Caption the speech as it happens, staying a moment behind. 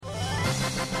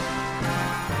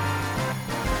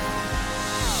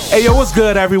Hey, yo, what's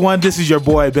good, everyone? This is your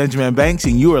boy, Benjamin Banks,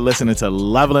 and you are listening to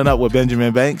Leveling Up with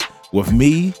Benjamin Banks with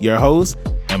me, your host,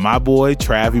 and my boy,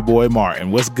 Travie Boy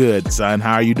Martin. What's good, son?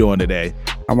 How are you doing today?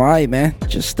 I'm all right, man.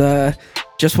 Just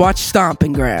watch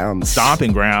Stomping Grounds.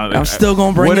 Stomping Grounds? I'm still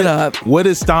going to bring it up. What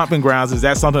is Stomping Grounds? Is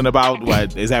that something about,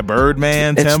 what, is that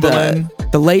Birdman, It's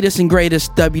Timbaland? the latest and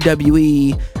greatest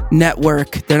WWE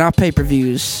network. They're not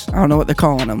pay-per-views. I don't know what they're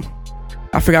calling them.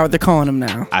 I forgot what they're calling them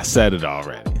now. I said it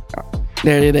already.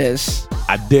 There it is.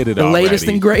 I did it the already. The latest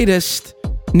and greatest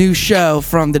new show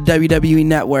from the WWE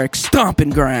network, Stomping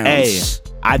Grounds. Hey,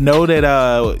 I know that,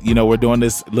 we're doing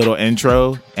this little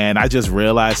intro, and I just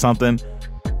realized something.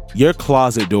 Your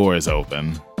closet door is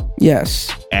open.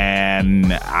 Yes.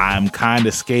 And I'm kind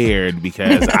of scared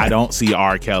because I don't see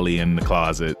R. Kelly in the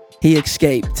closet. He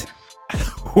escaped.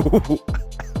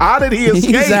 How did he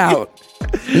escape? He's out.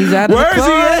 He's out of the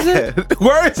closet.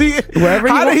 Where is he? Wherever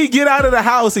How did he get out of the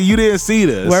house and you didn't see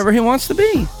this? Wherever he wants to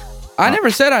be. I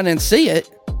never said I didn't see it.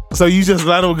 So you just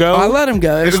let him go? I let him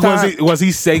go. Was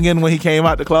he singing when he came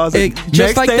out the closet? Just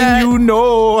Next like thing that. you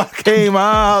know, I came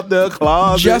out the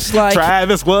closet. Just like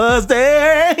Travis was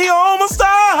there. He almost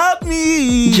stopped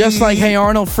me. Just like, hey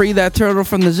Arnold, free that turtle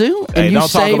from the zoo, and hey, you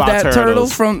saved that turtle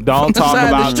from. Don't from talk the side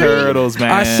about of the street. turtles,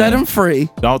 man. I set him free.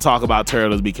 Don't talk about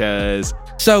turtles because.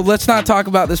 So let's not talk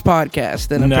about this podcast.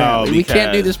 Then apparently we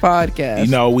can't do this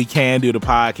podcast. We can do the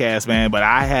podcast, man. But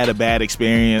I had a bad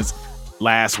experience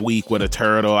last week with a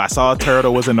turtle. I saw a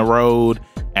turtle was in the road,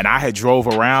 and I had drove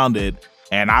around it,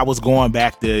 and I was going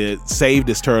back to save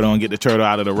this turtle and get the turtle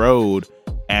out of the road.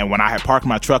 And when I had parked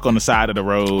my truck on the side of the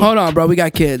road, hold on, bro, we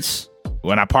got kids.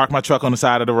 When I parked my truck on the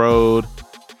side of the road,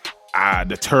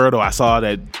 the turtle, I saw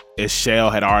that its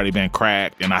shell had already been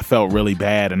cracked, and I felt really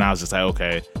bad. And I was just like,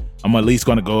 okay, I'm at least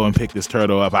going to go and pick this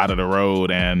turtle up out of the road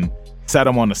and set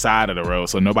him on the side of the road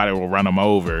so nobody will run him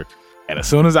over. And as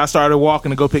soon as I started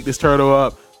walking to go pick this turtle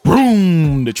up,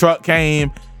 boom, the truck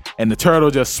came and the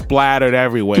turtle just splattered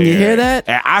everywhere. Can you hear that?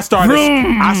 And I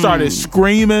started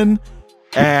screaming,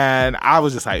 and I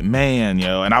was just like, man,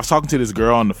 yo. And I was talking to this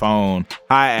girl on the phone.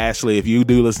 Hi, Ashley. If you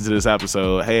do listen to this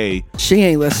episode, hey. She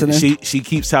ain't listening. She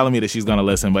keeps telling me that she's going to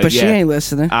listen. But she ain't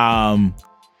listening.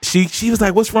 She was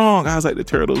like, what's wrong? I was like, the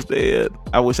turtle's dead.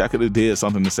 I wish I could have did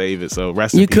something to save it. So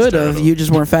rest in peace, you could have. turtle. You just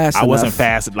weren't fast enough. I wasn't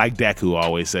fast, like Deku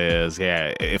always says.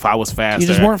 Yeah, if I was faster. You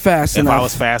just weren't fast enough. If I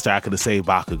was faster, I could have saved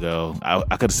Bakugo. I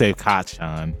could have saved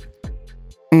Kacchan.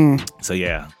 So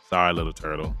yeah, sorry, little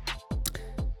turtle.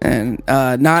 And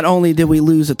not only did we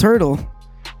lose a turtle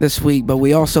this week, but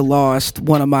we also lost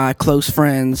one of my close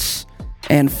friends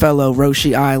and fellow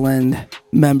Roshi Island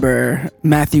member,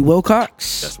 Matthew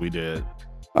Wilcox. Yes, we did.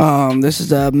 This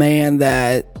is a man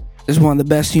that is one of the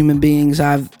best human beings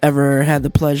I've ever had the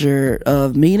pleasure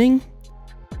of meeting.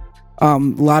 A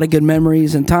lot of good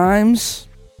memories and times.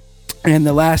 And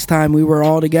the last time we were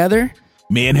all together,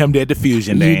 me and him did the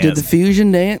fusion dance. You did the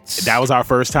fusion dance. That was our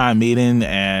first time meeting,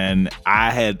 and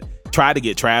I had tried to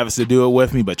get Travis to do it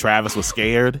with me, but Travis was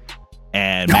scared.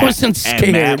 And I wasn't scared.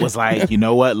 And Matt was like, you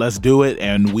know what, let's do it.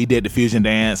 And we did the fusion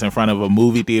dance in front of a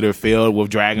movie theater filled with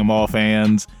Dragon Ball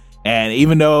fans. And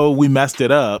even though we messed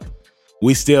it up,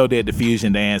 we still did the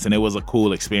fusion dance, and it was a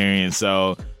cool experience.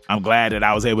 So I'm glad that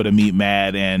I was able to meet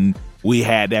Matt, and we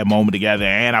had that moment together.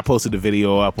 And I posted the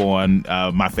video up on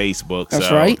my Facebook. That's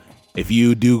right. If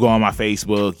you do go on my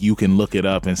Facebook, you can look it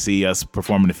up and see us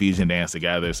performing the fusion dance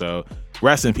together. So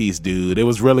rest in peace, dude. It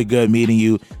was really good meeting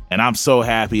you, and I'm so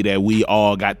happy that we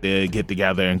all got to get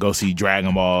together and go see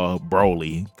Dragon Ball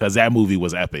Broly, because that movie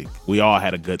was epic. We all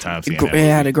had a good time seeing that movie.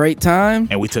 Had a great time.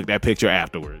 And we took that picture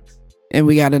afterwards. And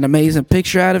we got an amazing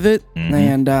picture out of it. Mm-hmm.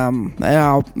 And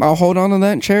I'll hold on to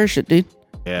that and cherish it, dude.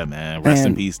 Yeah, man. Rest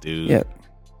in peace, dude. Yeah.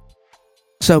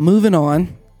 So moving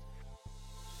on.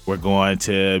 We're going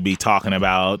to be talking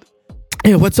about...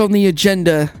 Yeah, what's on the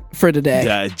agenda for today?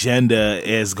 The agenda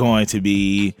is going to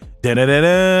be... Oh,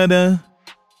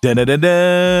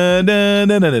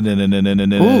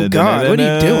 God, what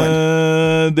are you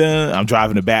doing? I'm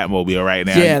driving the Batmobile right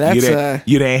now. Yeah, that's...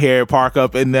 You didn't hear it park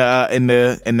up in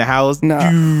the house?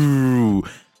 No.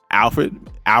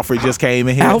 Alfred just came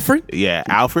in here. Alfred? Yeah,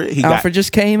 Alfred. Alfred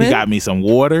just came in? He got me some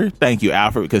water. Thank you,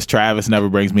 Alfred, because Travis never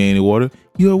brings me any water.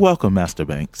 You're welcome, Master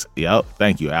Banks. Yep.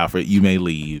 Thank you, Alfred. You may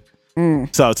leave.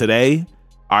 So today,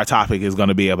 our topic is going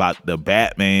to be about the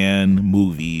Batman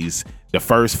movies, the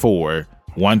first 4,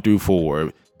 1 through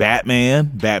 4.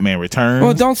 Batman Returns.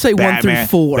 Well, don't say Batman, 1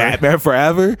 through 4. Batman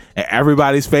Forever, and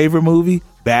everybody's favorite movie,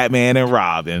 Batman and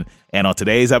Robin. And on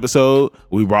today's episode,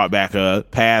 we brought back a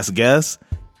past guest.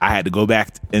 I had to go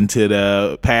back into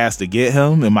the past to get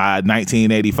him in my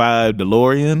 1985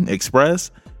 DeLorean Express.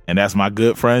 and that's my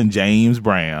good friend James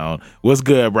Brown. What's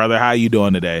good, brother? How you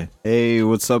doing today? Hey,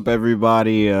 what's up,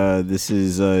 everybody? This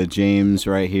is James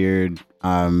right here.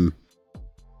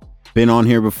 Been on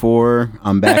here before.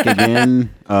 I'm back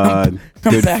again. I'm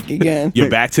back again. You're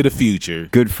back to the future.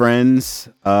 Good friends.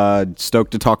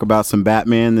 Stoked to talk about some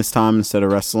Batman this time instead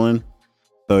of wrestling.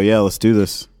 So yeah, let's do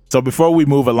this. So before we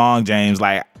move along, James,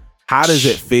 like, how does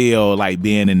it feel like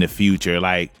being in the future?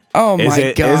 Like, Oh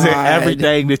my God. Is it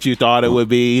everything that you thought it would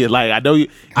be? Like, I know you.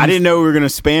 I didn't know we were gonna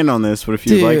expand on this, but if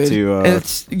you'd like to,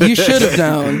 you should have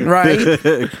known,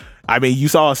 right? I mean, you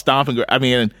saw a stomping. I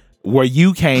mean, where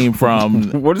you came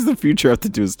from. What does the future have to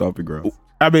do with Stomping Grounds?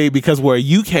 I mean, because where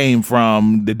you came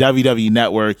from, the WWE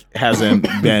Network hasn't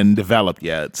been developed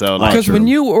yet. So, like, Because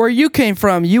where you came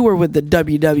from, you were with the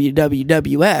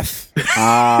WWF.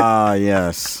 Ah,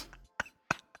 yes.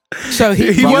 So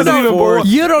He wasn't even born.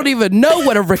 You don't even know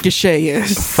what a ricochet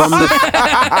is. From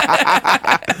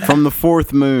the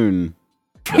fourth moon.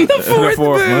 the fourth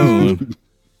moon.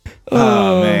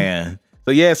 Oh man.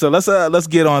 So yeah, so let's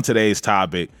get on today's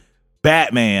topic.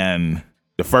 Batman,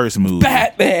 the first movie.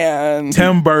 Batman.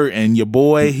 Tim Burton, your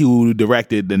boy who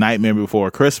directed The Nightmare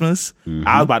Before Christmas. Mm-hmm.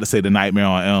 I was about to say The Nightmare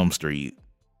on Elm Street.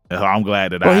 So I'm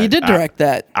glad that he did direct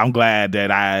that. I'm glad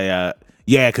that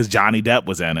because Johnny Depp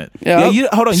was in it. Yep. Yeah,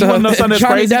 hold on. You want to know something that's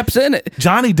Johnny crazy? Depp's in it.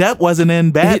 Johnny Depp wasn't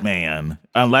in Batman,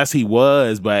 unless he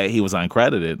was, but he was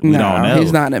uncredited. We No, don't know.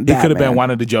 he's not in He could have been Batman. one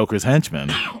of the Joker's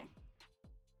henchmen.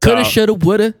 Coulda, shoulda,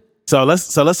 woulda. So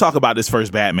let's talk about this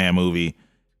first Batman movie.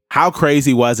 How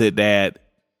crazy was it that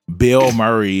Bill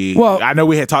Murray? Well, I know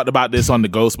we had talked about this on the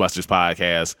Ghostbusters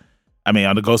podcast. I mean,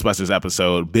 on the Ghostbusters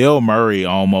episode, Bill Murray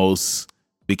almost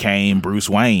became Bruce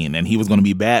Wayne, and he was going to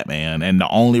be Batman. And the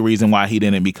only reason why he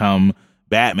didn't become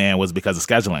Batman was because of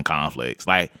scheduling conflicts.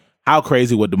 Like, how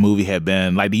crazy would the movie have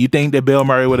been? Like, do you think that Bill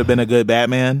Murray would have been a good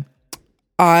Batman?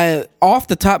 Off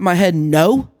the top of my head,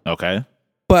 no. Okay.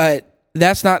 But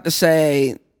that's not to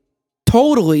say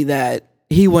totally that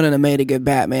he wouldn't have made a good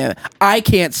Batman. I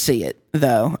can't see it,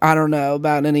 though. I don't know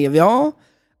about any of y'all.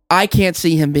 I can't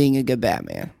see him being a good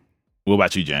Batman. What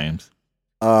about you, James?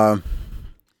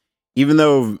 Even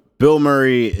though Bill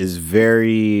Murray is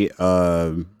very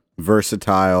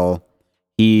versatile,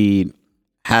 he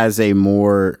has a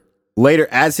more later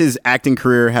as his acting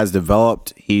career has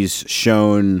developed, he's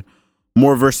shown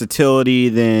more versatility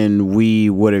than we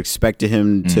would expect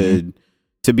him to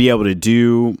be able to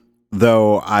do.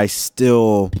 Though I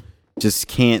still just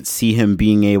can't see him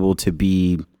being able to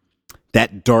be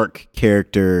that dark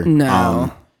character.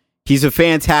 No. He's a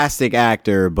fantastic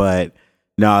actor, but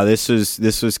no, this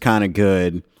was kind of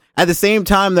good. At the same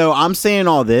time, though, I'm saying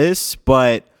all this,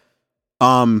 but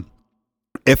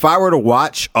if I were to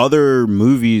watch other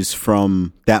movies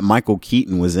from that Michael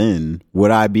Keaton was in,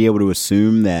 would I be able to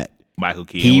assume that Michael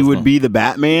Keaton he would be the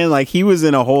Batman? Like, he was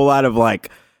in a whole lot of like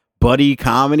buddy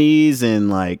comedies and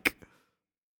like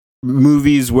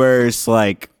movies where it's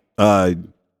like I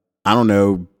don't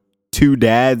know, two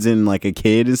dads and like a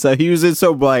kid and stuff. He was in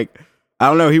so like I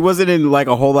don't know, he wasn't in like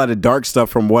a whole lot of dark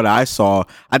stuff from what I saw.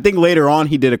 I think later on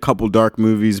he did a couple dark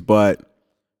movies, but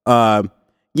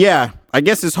yeah, I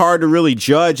guess it's hard to really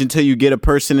judge until you get a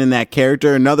person in that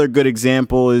character. Another good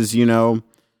example is, you know,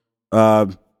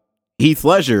 Heath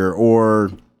Ledger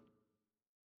or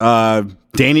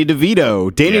Danny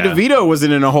DeVito. Danny DeVito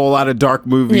wasn't in a whole lot of dark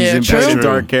movies and played a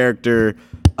dark character.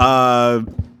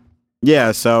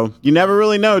 Yeah, so you never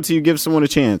really know till you give someone a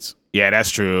chance. Yeah, that's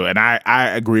true. And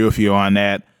I agree with you on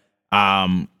that.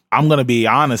 I'm going to be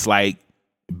honest, like,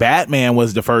 Batman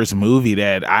was the first movie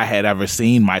that I had ever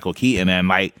seen Michael Keaton in.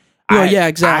 Like, yeah,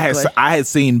 exactly. I had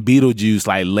seen Beetlejuice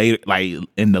like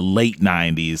in the late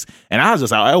 90s, and I was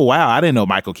just like, oh wow, I didn't know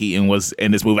Michael Keaton was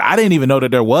in this movie. I didn't even know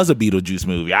that there was a Beetlejuice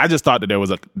movie. I just thought that there was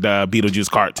the Beetlejuice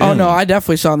cartoon. Oh no, I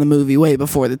definitely saw the movie way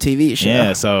before the TV show.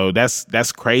 Yeah, so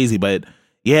that's crazy. But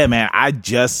yeah, man, I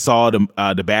just saw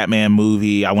the Batman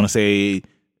movie. I want to say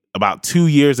about 2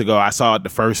 years ago. I saw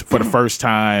it for the first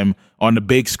time on the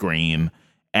big screen,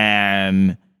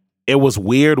 and it was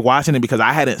weird watching it because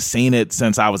I hadn't seen it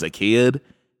since I was a kid.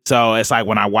 So it's like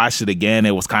when I watched it again,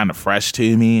 it was kind of fresh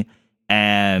to me.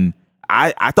 And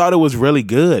I thought it was really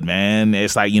good, man.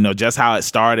 It's like, you know, just how it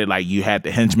started, like you had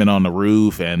the henchmen on the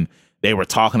roof and they were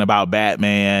talking about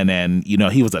Batman and, you know,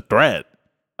 he was a threat.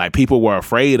 Like people were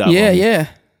afraid of him. Yeah.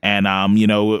 And, you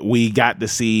know, we got to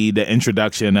see the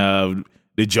introduction of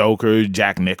the Joker,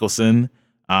 Jack Nicholson.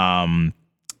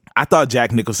 I thought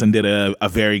Jack Nicholson did a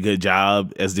very good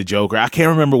job as the Joker. I can't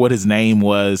remember what his name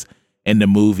was in the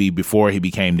movie before he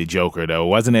became the Joker, though.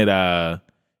 Wasn't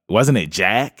it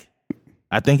Jack?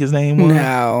 I think his name was.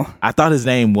 No. I thought his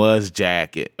name was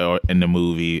Jack or in the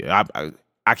movie.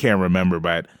 I can't remember,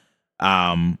 but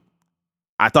I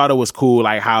thought it was cool,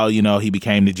 like how, you know, he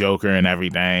became the Joker and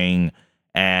everything.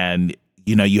 And,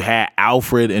 you know, you had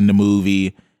Alfred in the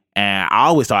movie, and I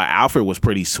always thought Alfred was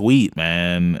pretty sweet,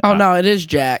 man. Oh, no, it is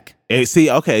Jack.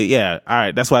 Okay, yeah, all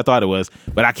right, that's what I thought it was.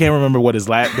 But I can't remember what his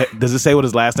last, does it say what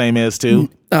his last name is too?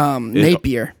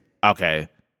 Napier. Okay.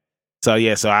 So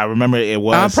I remember it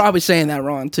was. I'm probably saying that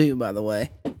wrong too, by the way.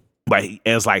 But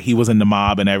it was like he was in the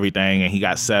mob and everything, and he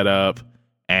got set up,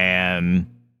 and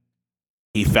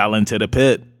he fell into the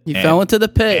pit. He fell into the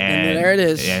pit, and there it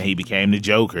is. And he became the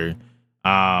Joker.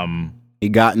 He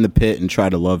got in the pit and tried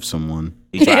to love someone.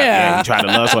 He tried to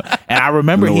love someone. And I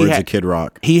remember in the words of Kid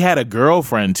Rock. He had a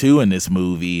girlfriend too in this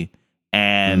movie,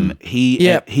 and he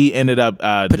ended up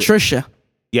Patricia.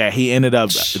 He ended up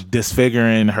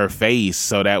disfiguring her face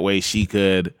so that way she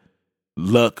could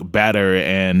look better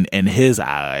in his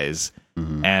eyes.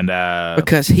 Mm-hmm. And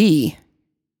because he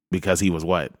was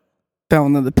what? Fell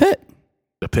into the pit.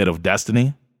 The pit of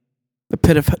destiny? The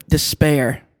pit of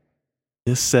despair.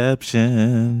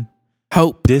 Deception.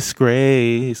 Hope.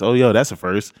 Disgrace. Oh, yo, that's a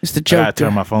first. It's the Joker. I gotta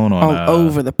turn my phone on. All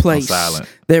over the place. Silent.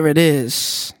 There it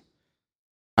is.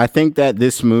 I think that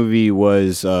this movie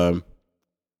was...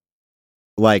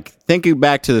 like thinking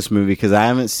back to this movie, because I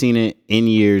haven't seen it in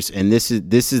years, and this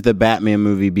is the Batman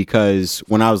movie because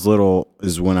when I was little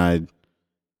is when I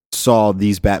saw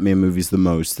these Batman movies the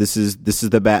most. This is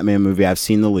the Batman movie I've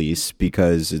seen the least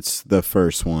because it's the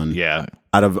first one. Yeah.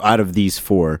 Out of these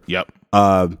four. Yep.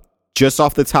 Just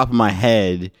off the top of my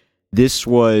head, this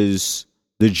was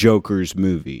the Joker's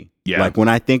movie. Yeah. Like when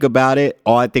I think about it,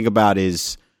 all I think about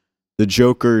is the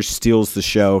Joker steals the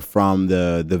show from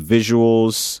the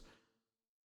visuals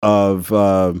of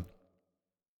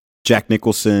Jack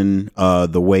Nicholson,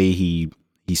 the way he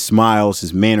smiles,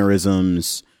 his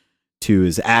mannerisms, to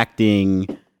his acting,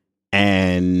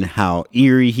 and how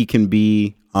eerie he can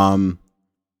be. I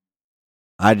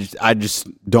just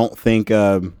don't think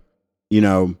when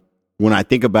I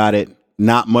think about it,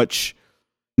 not much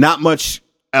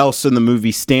else in the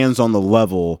movie stands on the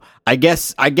level. I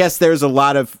guess there's a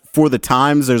lot of, for the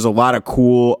times, there's a lot of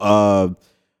cool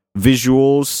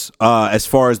visuals as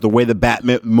far as the way the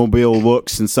Batmobile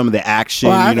looks and some of the action.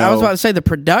 Well, I was about to say the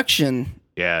production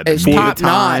is top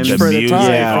notch for the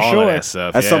time. Yeah, for sure. That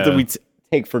stuff, that's something we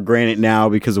take for granted now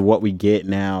because of what we get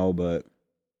now. But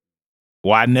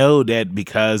well, I know that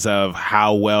because of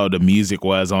how well the music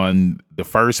was on the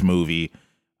first movie,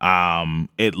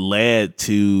 it led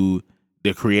to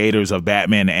the creators of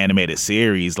Batman the Animated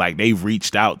Series. Like, they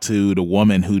reached out to the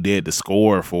woman who did the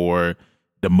score for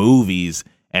the movies,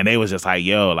 and they was just like,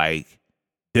 yo, like,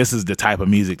 this is the type of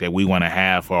music that we want to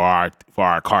have for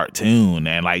our cartoon.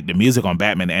 And like, the music on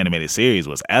Batman the Animated Series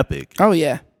was epic. Oh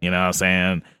yeah. You know what I'm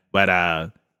saying?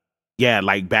 But yeah,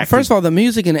 like first of all, the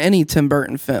music in any Tim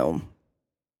Burton film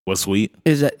was sweet.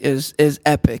 Is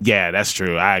epic. Yeah, that's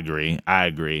true. I agree.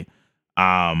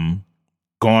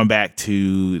 Going back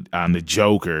to the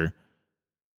Joker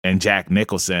and Jack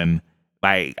Nicholson,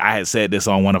 like I had said this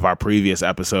on one of our previous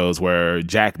episodes where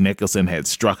Jack Nicholson had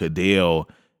struck a deal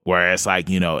where it's like,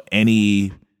 you know,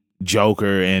 any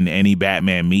Joker in any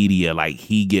Batman media, like,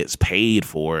 he gets paid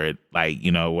for it. Like,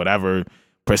 you know, whatever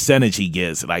percentage he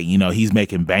gets, like, you know, he's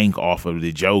making bank off of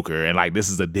the Joker. And like, this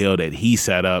is a deal that he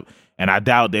set up. And I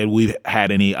doubt that we've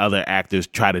had any other actors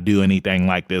try to do anything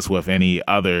like this with any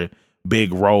other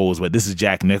big roles. But this is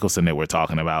Jack Nicholson that we're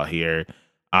talking about here.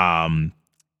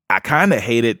 I kind of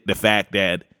hated the fact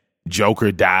that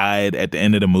Joker died at the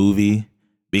end of the movie,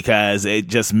 because it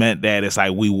just meant that it's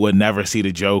like we would never see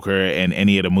the Joker in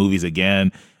any of the movies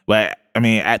again. But I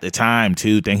mean, at the time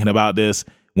too, thinking about this,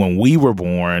 when we were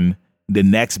born, the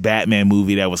next Batman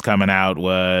movie that was coming out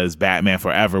was Batman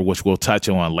Forever, which we'll touch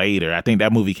on later. I think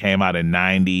that movie came out in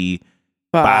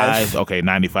 95. Okay,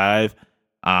 95.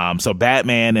 So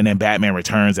Batman and then Batman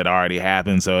Returns had already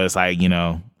happened. So it's like, you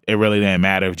know, it really didn't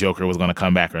matter if Joker was going to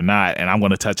come back or not. And I'm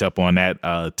going to touch up on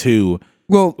that too.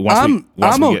 Well, I'm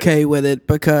okay with it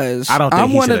because I don't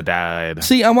think he should have died.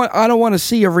 See, I don't want to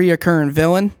see a reoccurring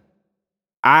villain.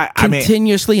 I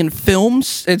continuously in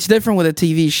films. It's different with a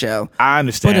TV show. I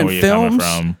understand where you're coming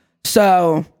from.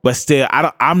 So, but still,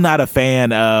 I'm not a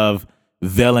fan of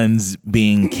villains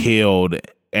being killed.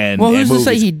 And well, who's to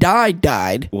say he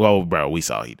died? Well, bro, we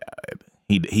saw he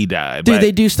died. He died. Dude,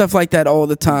 they do stuff like that all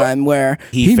the time where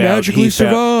he magically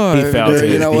survived. He fell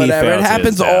you know, whatever. It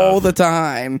happens all the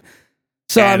time.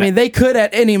 So, I mean, they could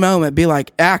at any moment be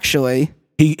like, actually,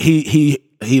 he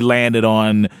landed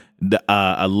on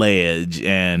a ledge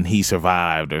and he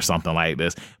survived or something like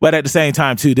this. But at the same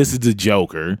time, too, this is the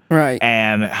Joker, Right.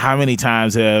 And how many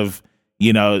times have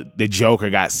the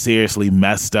Joker got seriously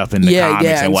messed up in the comics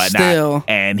and and whatnot, still.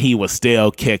 and he was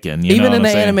still kicking. You Even know what in I'm the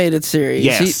saying? animated series.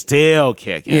 Yeah, still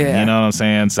kicking. Yeah. You know what I'm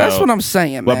saying? So That's what I'm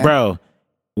saying, But man. bro,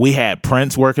 we had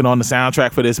Prince working on the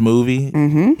soundtrack for this movie.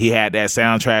 Mm-hmm. He had that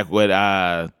soundtrack with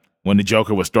when the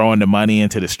Joker was throwing the money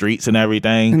into the streets and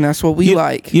everything. And that's what we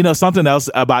like. Something else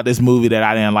about this movie that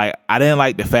I didn't like. I didn't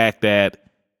like the fact that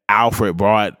Alfred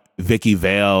brought Vicky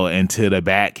Vale into the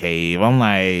Batcave. I'm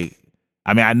like,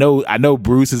 I mean, I know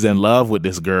Bruce is in love with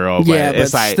this girl, but Yeah,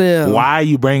 it's but like, still. why are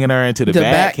you bringing her into the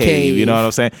Batcave? You know what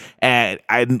I'm saying?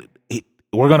 And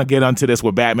we're gonna get onto this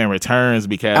with Batman Returns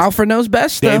because Alfred knows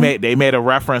best, though. they made a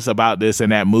reference about this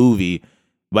in that movie,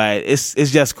 but it's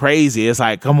just crazy. It's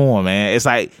like, come on, man. It's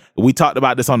like we talked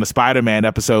about this on the Spider-Man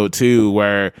episode too,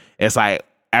 where it's like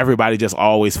everybody just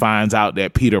always finds out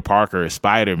that Peter Parker is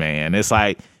Spider-Man. It's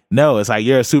like, no, it's like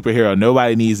you're a superhero.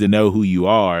 Nobody needs to know who you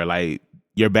are. Like,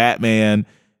 you're Batman.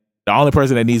 The only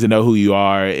person that needs to know who you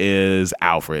are is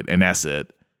Alfred, and that's it.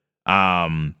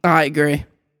 I agree.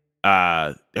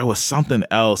 There was something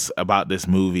else about this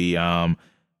movie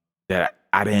that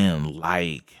I didn't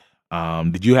like.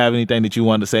 Did you have anything that you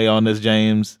wanted to say on this,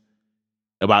 James,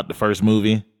 about the first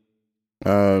movie?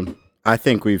 I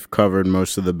think we've covered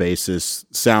most of the bases: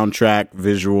 soundtrack,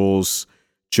 visuals,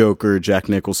 Joker, Jack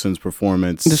Nicholson's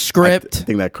performance, The script. I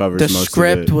think that covers The most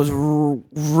script of it. was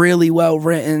really well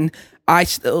written. I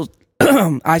still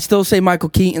say Michael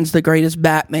Keaton's the greatest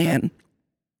Batman.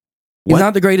 He's What?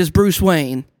 not the greatest Bruce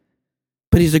Wayne,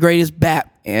 but he's the greatest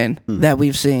Batman that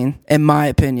we've seen, in my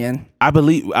opinion. I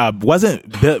believe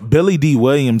wasn't Billy D.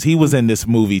 Williams? He was in this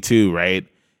movie too, right?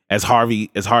 As Harvey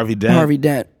Dent. Harvey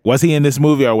Dent. Was he in this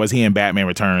movie or was he in Batman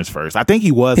Returns first? I think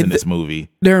he was in this movie.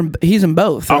 He's in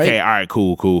both, right? Okay, all right,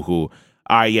 cool. All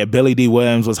right, yeah, Billy D.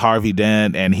 Williams was Harvey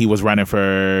Dent, and he was running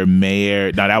for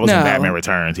mayor. No, that was in No. Batman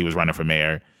Returns. He was running for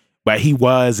mayor. But he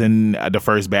was in the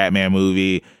first Batman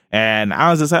movie, and I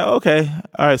was just like, okay,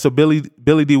 all right, so Billy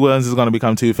D. Williams is going to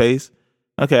become Two-Face.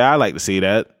 Okay, I like to see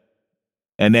that.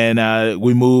 And then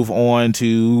we move on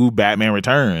to Batman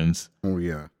Returns. Oh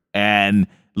yeah. And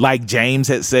like James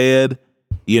had said,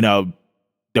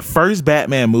 the first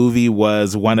Batman movie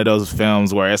was one of those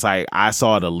films where it's like I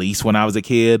saw it the least when I was a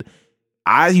kid.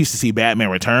 I used to see Batman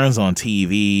Returns on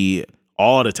TV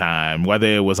all the time, whether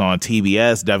it was on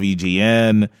TBS,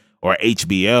 WGN, or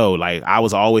HBO. Like, I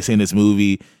was always seeing this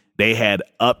movie. They had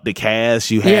upped the cast.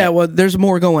 There's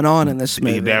more going on in this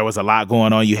movie. There was a lot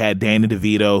going on. You had Danny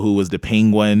DeVito, who was the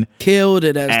Penguin. Killed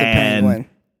it as the And Penguin.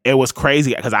 it was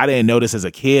crazy because I didn't know this as a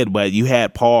kid, but you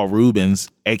had Paul Rubens,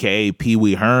 aka Pee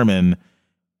Wee Herman,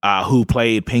 who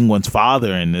played Penguin's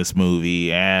father in this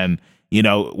movie. And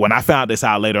when I found this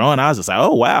out later on, I was just like,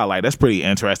 oh wow, like that's pretty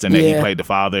interesting that he played the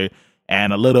father.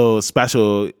 And a little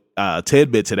special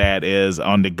tidbit to that is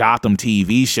on the Gotham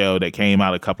TV show that came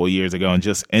out a couple years ago and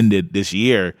just ended this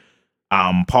year.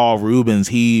 Paul Rubens,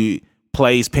 he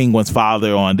plays Penguin's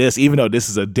father on this, even though this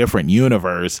is a different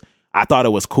universe. I thought it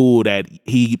was cool that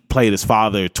he played his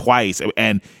father twice,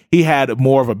 and he had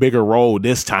more of a bigger role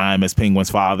this time as Penguin's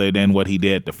father than what he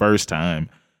did the first time.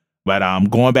 But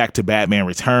going back to Batman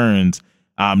Returns,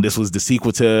 this was the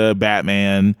sequel to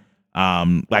Batman.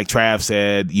 Like Trav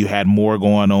said, you had more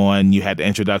going on. You had the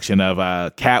introduction of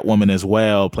Catwoman as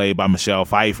well, played by Michelle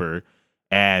Pfeiffer,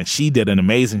 and she did an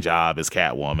amazing job as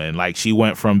Catwoman. Like, she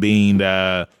went from being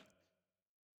the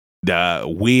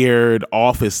weird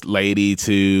office lady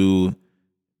to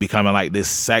becoming like this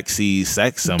sexy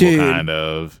sex symbol, kind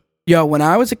of. Yo, when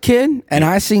I was a kid and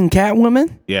I seen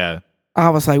Catwoman, Yeah. I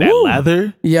was like, That woo.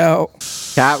 leather? Yo,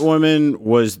 Catwoman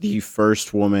was the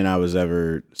first woman I was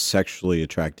ever sexually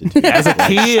attracted to. As a Like,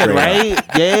 kid, straight right? up.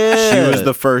 Yeah. She was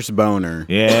the first boner.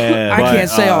 Yeah. I But, can't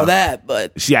say all that,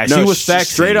 but Yeah, she was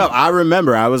sexy. Straight up, I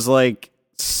remember I was like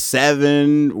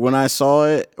 7 when I saw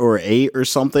it, or 8 or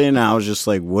something. And I was just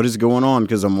like, what is going on?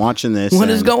 Because I'm watching this.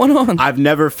 what is and going on? I've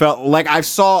never felt like I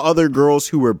saw other girls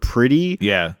who were pretty.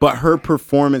 Yeah. But her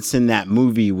performance in that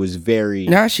movie was very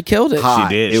Nah, she killed it.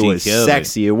 hot. She did. It She was killed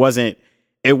sexy. It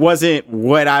wasn't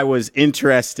what I was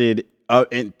interested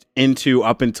into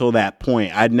up until that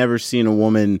point. I'd never seen a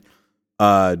woman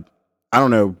I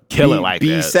don't know, Kill it like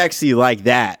be that. sexy like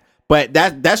that. But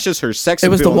that's just her sex It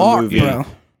was the appeal in walk, movie. bro.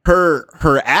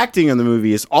 Her acting in the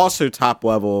movie is also top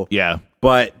level. Yeah.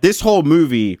 But this whole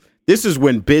movie, this is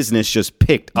when business just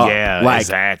picked up. Yeah, like,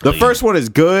 exactly. The first one is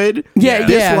good. Yeah,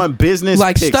 This one, business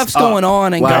like picks stuff's up. going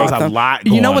on in Like, There was a Gotham. lot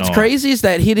You know going what's on. crazy is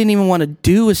that he didn't even want to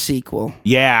do a sequel.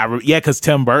 Yeah, because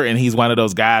Tim Burton, he's one of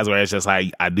those guys where it's just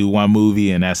like, I do one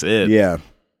movie and that's it. Yeah.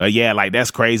 Yeah, like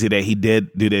that's crazy that he did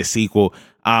do this sequel.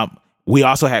 We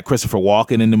also had Christopher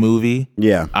Walken in the movie.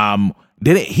 Yeah.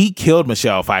 He killed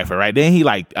Michelle Pfeiffer, right? Didn't he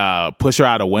like push her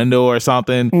out a window or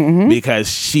something because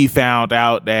she found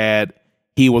out that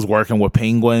he was working with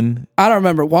Penguin? I don't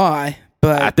remember why,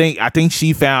 but I think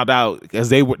she found out because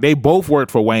they both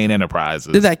worked for Wayne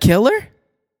Enterprises. did that kill her?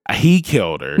 He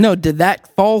killed her. No, did that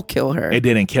fall kill her? It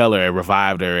didn't kill her. It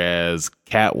revived her as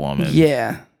Catwoman.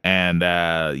 Yeah, And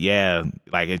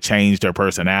like it changed her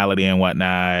personality and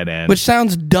whatnot. And which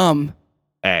sounds dumb.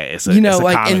 it's You know, it's a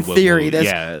like comic in book theory, movie.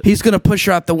 that's he's gonna push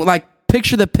her out the like.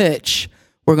 Picture the pitch.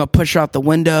 We're gonna push her out the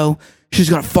window. She's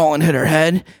gonna fall and hit her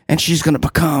head, and she's gonna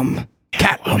become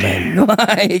Catwoman.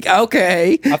 Like,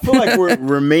 okay. I feel like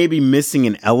we're maybe missing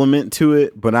an element to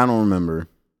it, but I don't remember.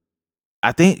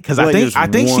 I think because Like I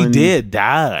think she one- did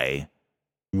die.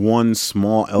 One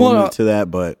small element to that,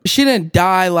 but She didn't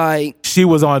die like She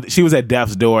was at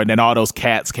death's door, and then all those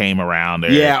cats came around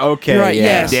her. yeah, okay, Right, yeah.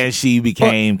 yes. Then she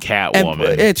became and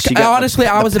Catwoman. it's She got honestly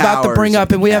the I was about to powers bring up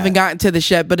of and we the haven't cat. gotten to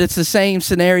this yet, but it's the same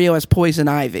scenario as Poison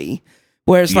Ivy.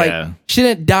 Where it's Yeah. like she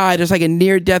didn't die, there's like a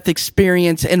near death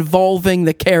experience involving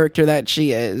the character that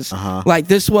she is. Like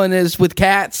this one is with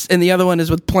cats and the other one is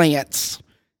with plants.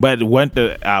 But went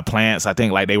the plants, I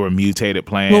think like they were mutated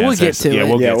plants. Well, we'll get to yeah, it.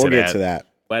 We'll Yeah, get we'll to get that. to that.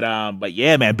 But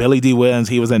yeah, man, Billy D. Williams,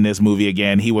 he was in this movie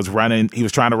again. He was trying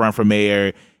to run for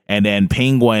mayor, and then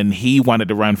Penguin, he wanted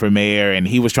to run for mayor, and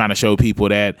he was trying to show people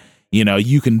that, you know,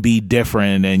 you can be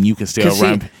different and you can still 'Cause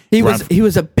run. he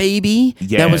was a baby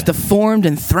Yeah. that was deformed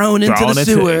and thrown into the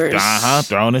sewers.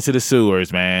 Thrown into the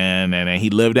sewers, man. And then he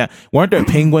lived down. Weren't there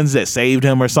penguins that saved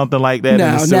him or something like that in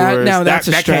the No, sewers? now that's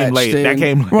a that stretch, came late. dude. That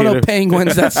came We're no later.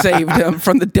 penguins that saved him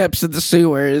from the depths of the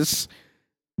sewers.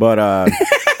 But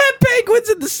Penguins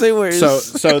in the sewers.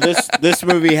 so this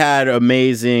movie had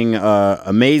amazing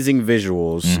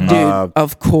visuals. Dude,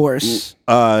 of course.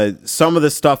 Some of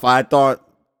the stuff I thought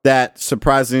that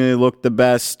surprisingly looked the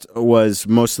best was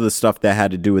most of the stuff that had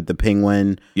to do with the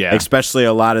Penguin. Yeah. Especially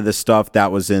a lot of the stuff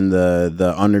that was in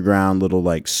the underground little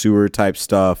like sewer type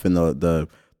stuff and the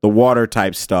water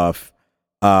type stuff.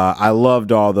 I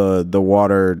loved all the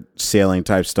water sailing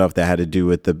type stuff that had to do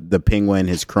with the Penguin,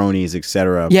 his cronies,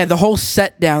 etc. Yeah, the whole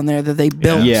set down there that they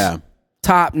built. Yeah.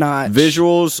 Top notch.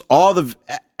 Visuals,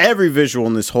 every visual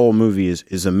in this whole movie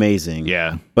is amazing.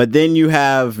 Yeah. But then you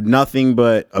have nothing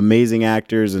but amazing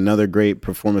actors, another great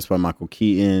performance by Michael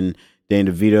Keaton, Dan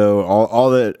DeVito, all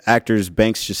the actors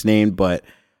Banks just named, but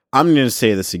I'm going to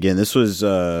say this again. This was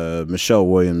Michelle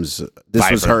Williams. This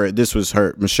was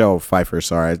her. Michelle Pfeiffer,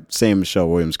 sorry. I'm saying Michelle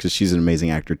Williams because she's an amazing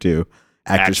actress too.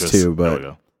 There we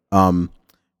But go.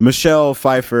 Michelle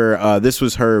Pfeiffer, this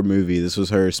was her movie. This was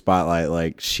her spotlight.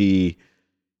 Like she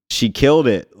killed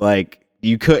it. Like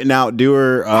you couldn't outdo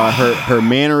her. Her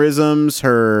mannerisms,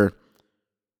 her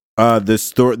the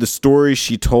story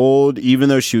she told. Even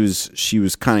though she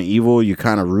was kind of evil, you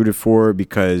kind of rooted for her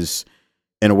because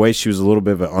in a way she was a little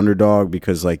bit of an underdog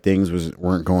because like things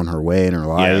weren't going her way in her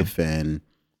life, and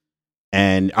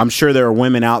I'm sure there are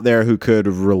women out there who could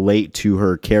relate to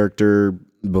her character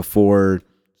before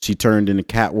she turned into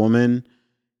Catwoman,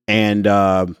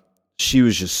 and she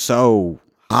was just so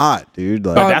hot, dude.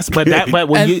 Like, but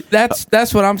when you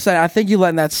that's what I'm saying. I think you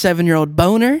letting that 7-year-old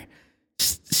boner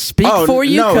speak for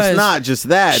you. No, 'cause it's not just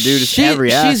that, dude. It's every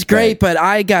she's aspect. great, but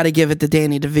I got to give it to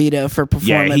Danny DeVito for performance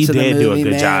yeah, he in the did movie, do a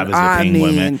good man. job as the I Penguin,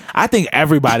 mean, man. I think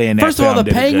everybody in that first of all, film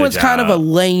the did a good Penguin's kind of a job.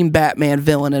 lame Batman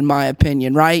villain, in my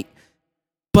opinion, right?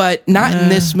 But not in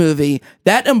this movie.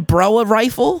 That umbrella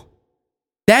rifle,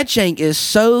 that jank is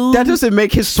so That doesn't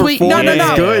make his sweet. No, performance no,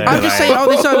 no. good. I'm just saying all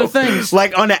these other things.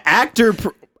 Like on an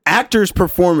actor's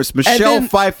performance, Michelle then-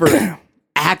 Pfeiffer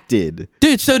acted.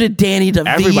 Dude, so did Danny DeVito,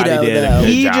 Everybody did a though. good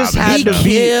He job just in had He to this be.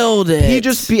 killed it. He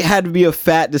just had to be a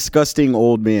fat, disgusting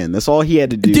old man. That's all he had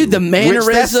to do. Dude, the Which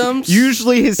that's mannerisms.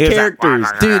 usually his He was like, characters.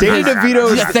 Dude, Danny his-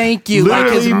 DeVito. yeah, thank you. Like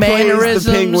his literally plays the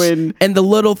mannerisms Penguin. and the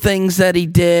little things that he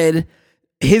did.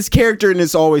 His character in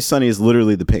It's Always Sunny is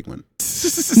literally the Penguin.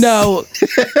 No,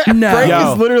 no. Frank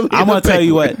Yo, is literally I'm the gonna tell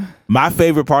you what. Penguin. My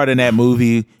favorite part in that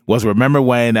movie was remember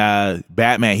when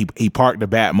Batman he parked the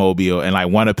Batmobile and like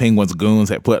one of Penguin's goons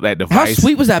had put that How device.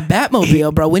 sweet was that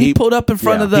Batmobile, bro? When he he- pulled up in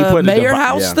front of he the put the mayor devi-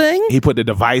 house yeah. thing. He put the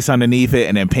device underneath it,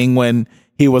 and then Penguin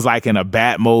he was like in a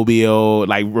Batmobile.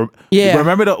 Like Yeah.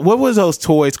 remember what was those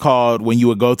toys called when you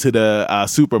would go to the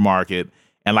supermarket?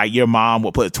 and like your mom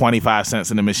would put 25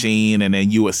 cents in the machine, and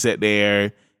then you would sit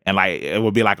there, and like it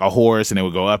would be like a horse, and it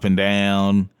would go up and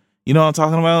down. You know what I'm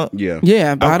talking about? Yeah.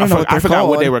 Yeah, but I don't know what they're I forgot called.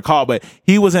 what they were called, but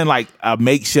he was in like a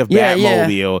makeshift Yeah,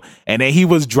 Batmobile, and then he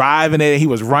was driving it. And he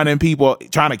was running people,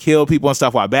 trying to kill people and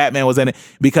stuff while Batman was in it,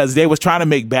 because they was trying to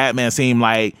make Batman seem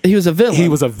like He was a villain. he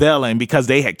was a villain because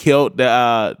they had killed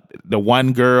the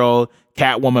one girl.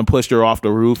 Catwoman pushed her off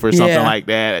the roof or something Yeah. like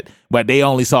that, but they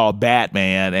only saw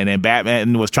Batman, and then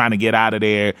Batman was trying to get out of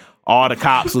there. All the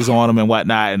cops was on him and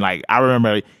whatnot, and like I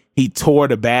remember. He tore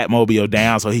the Batmobile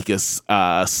down so he could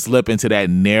slip into that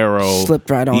narrow. Slipped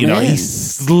right on You know, in. he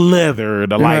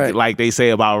slithered Right. like they say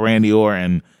about Randy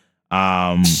Orton.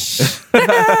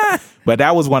 But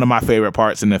that was one of my favorite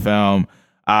parts in the film.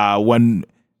 When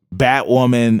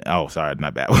Batwoman, oh sorry,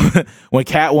 not Batwoman. When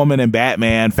Catwoman and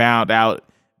Batman found out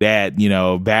that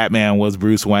Batman was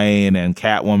Bruce Wayne and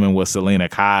Catwoman was Selena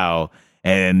Kyle.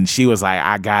 And she was like,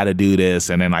 I gotta do this.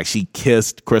 And then like she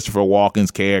kissed Christopher Walken's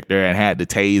character and had the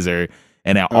taser.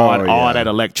 And then all that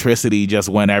electricity just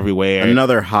went everywhere.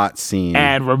 Another hot scene.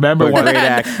 And remember But when great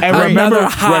act- and Another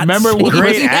hot remember scene. when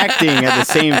Great acting at the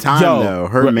same time, Yo, though.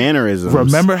 Her mannerisms.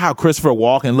 Remember how Christopher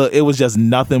Walken looked? It was just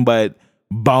nothing but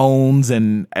bones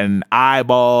and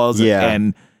eyeballs. Yeah.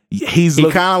 And He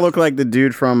looked, kind of looked like the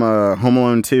dude from Home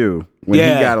Alone 2 when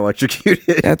Yeah. he got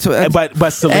electrocuted. That's what. but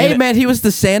Selena, Hey man, he was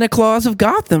the Santa Claus of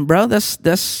Gotham, bro.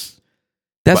 That's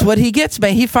what he gets,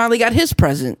 man. He finally got his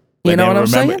present. You but know then what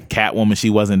I'm remember, saying? Catwoman,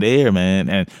 she wasn't there, man.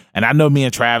 And I know me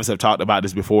and Travis have talked about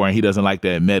this before, and he doesn't like to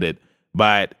admit it.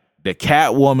 But the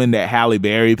Catwoman that Halle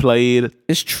Berry played,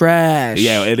 It's trash.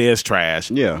 yeah, it is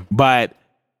trash. Yeah. But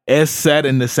it's set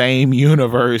in the same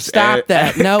universe. Stop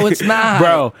that. No, it's not.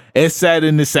 Bro, it's set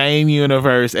in the same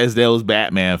universe as those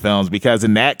Batman films, because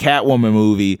in that Catwoman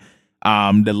movie,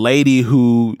 the lady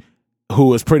who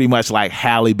was pretty much like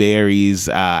Halle Berry's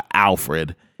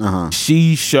Alfred,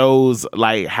 she shows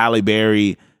like Halle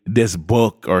Berry this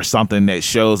book or something that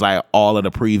shows like all of the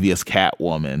previous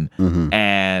Catwoman,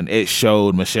 and it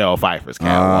showed Michelle Pfeiffer's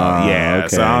Catwoman. Yeah,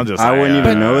 okay. so I'm just I like, wouldn't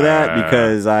even know that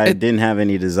because I It- didn't have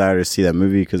any desire to see that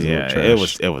movie because yeah, it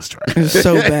was it was trash. It's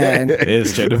so bad.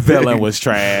 It's true. The villain was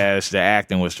trash. The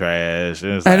acting was trash.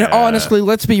 It was And like, honestly,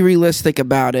 let's be realistic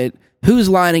about it. Who's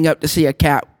lining up to see a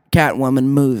Catwoman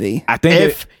movie? I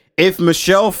think if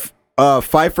Michelle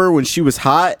Pfeiffer, when she was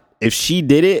hot, if she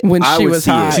did it, When I she would was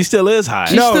see hot. it. she still is hot.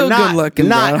 She's still not, good looking,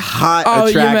 not bro. hot, Oh,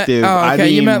 you meant- attractive. oh, I okay,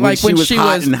 mean, you meant like when was she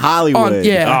hot was in Hollywood.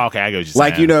 yeah. Oh, okay, I get what you're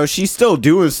Like, saying. she's still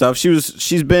doing stuff.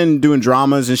 She's been doing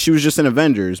dramas and she was just in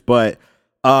Avengers. But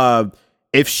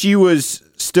if she was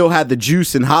still had the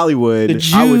juice in Hollywood,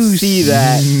 The I would juice. see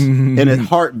that in a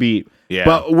heartbeat. Yeah.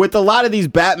 But with a lot of these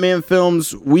Batman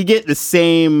films, we get the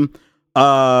same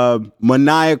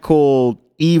maniacal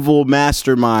evil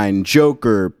mastermind,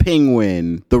 Joker,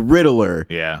 Penguin, the Riddler.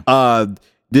 Yeah.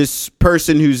 This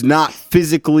person who's not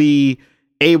physically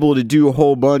able to do a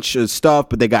whole bunch of stuff,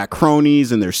 but they got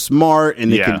cronies and they're smart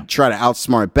and they Yeah. can try to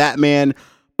outsmart Batman.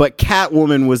 But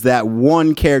Catwoman was that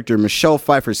one character, Michelle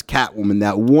Pfeiffer's Catwoman,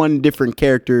 that one different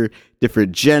character,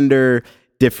 different gender,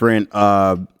 different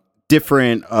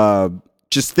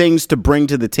just things to bring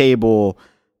to the table,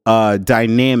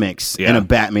 dynamics in Yeah. a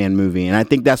Batman movie. And I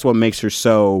think that's what makes her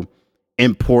so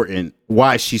important,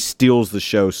 why she steals the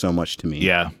show so much to me.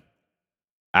 Yeah.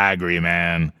 I agree,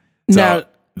 man. So, Now,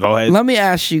 go ahead. let me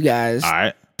ask you guys. All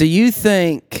right. Do you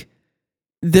think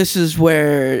this is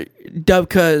where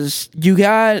because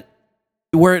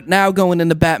we're now going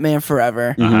into Batman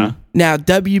Forever. Uh-huh. Now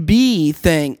WB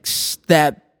thinks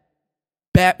that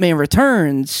Batman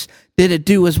Returns didn't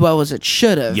do as well as it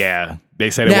should have. Yeah. They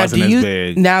said it wasn't as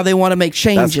big. Now they want to make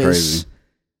changes. crazy.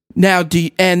 Now,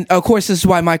 and of course, this is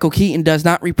why Michael Keaton does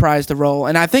not reprise the role,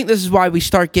 and I think this is why we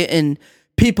start getting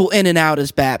people in and out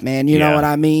as Batman. You know Yeah. what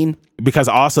I mean? Because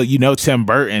also, Tim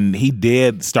Burton, he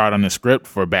did start on the script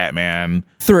for Batman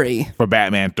 3.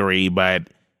 3, but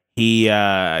he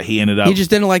ended up He just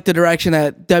didn't like the direction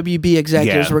that WB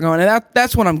executives Yeah. were going, and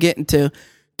that's what I'm getting to.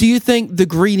 Do you think the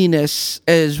greediness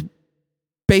is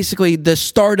basically the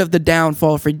start of the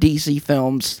downfall for DC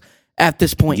films at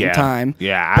this point in time?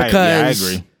 Yeah, I Because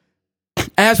agree.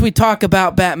 as we talk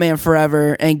about Batman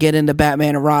Forever and get into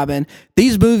Batman and Robin,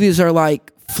 these movies are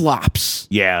like flops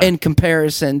Yeah. in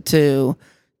comparison to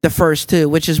the first two,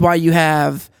 which is why you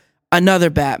have another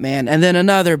Batman and then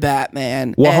another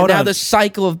Batman. Well, and hold now on. the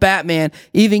cycle of Batman,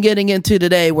 even getting into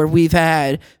today where we've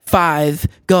had 5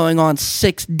 going on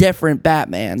 6 different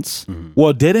Batmans.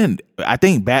 Well, I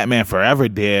think Batman Forever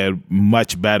did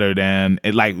much better than,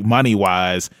 like, money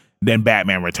wise, than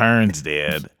Batman Returns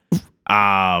did.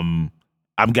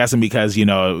 I'm guessing because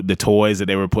the toys that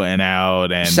they were putting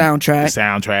out and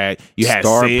soundtrack. You had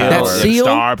Star Seal, Power. That Seal?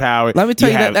 Star Power. Let me tell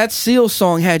you that Seal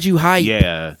song had you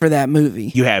hyped for that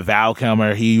movie. You had Val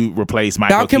Kilmer. He replaced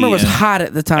Michael Val Kilmer was Keaton. hot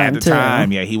at the time, At the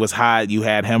time, yeah, he was hot. You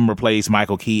had him replace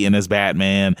Michael Keaton as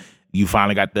Batman. You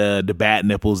finally got the bat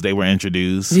nipples they were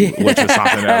introduced, which was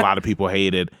something that a lot of people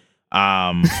hated.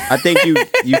 I think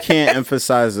you can't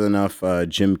emphasize enough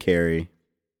Jim Carrey.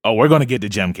 Oh, we're gonna get to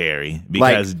Jim Carrey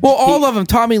because all of them.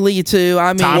 Tommy Lee too.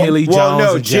 I mean, Tommy Lee Jones. Well,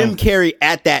 no, and Jim Carrey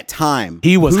at that time.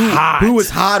 He was hot. Who was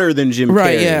hotter than Jim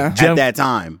Right, Carrey yeah. at that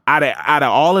time? Out of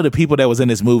all of the people that was in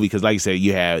this movie, because like you said,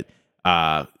 you had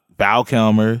Val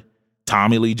Kilmer,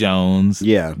 Tommy Lee Jones,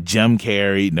 Jim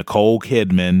Carrey, Nicole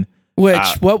Kidman,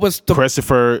 what was the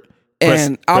Christopher.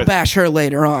 And I'll bash her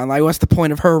later on. Like, what's the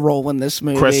point of her role in this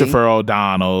movie? Christopher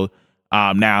O'Donnell.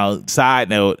 Now, side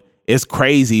note, it's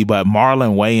crazy, but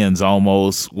Marlon Wayans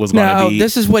almost was going to be. No,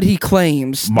 this is what he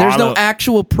claims. There's no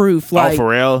actual proof. Like, for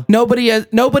real?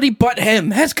 Nobody but him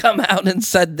has come out and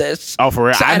said this. Oh, for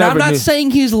real? And I'm not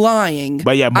saying he's lying.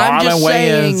 But yeah, I'm just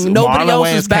saying nobody else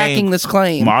is backing this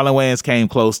claim. Marlon Wayans came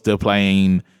close to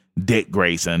playing Dick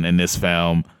Grayson in this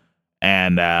film,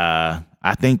 and I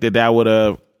think that would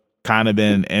have kind of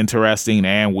been interesting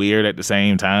and weird at the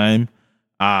same time.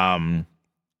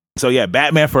 So yeah,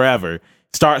 Batman Forever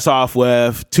starts off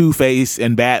with Two-Face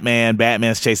and Batman.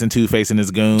 Batman's chasing Two-Face and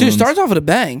his goons. Dude, starts off with a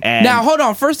bang. Now, hold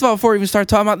on. First of all, before we even start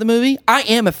talking about the movie, I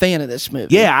am a fan of this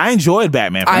movie. Yeah, I enjoyed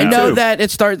Batman Forever. I know that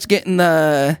it starts getting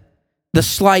the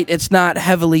slight, it's not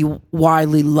heavily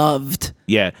widely loved.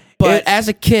 Yeah. But as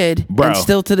a kid, and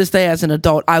still to this day as an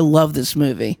adult, I love this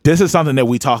movie. This is something that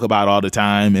we talk about all the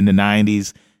time in the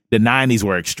 90s. The 90s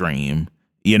were extreme.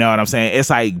 You know what I'm saying? It's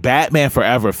like Batman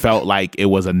Forever felt like it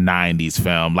was a 90s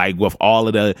film. Like with all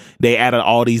of they added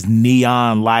all these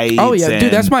neon lights. Oh yeah,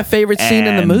 dude, that's my favorite scene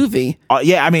in the movie.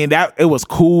 Yeah, I mean it was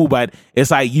cool, but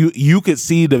it's like you could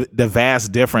see the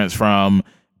vast difference from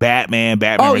Batman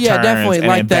Returns, definitely. And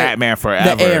like then Batman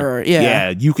Forever. The error, yeah,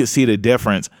 you could see the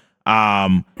difference.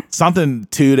 Something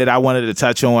too that I wanted to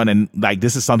touch on, and like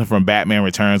this is something from Batman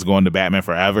Returns going to Batman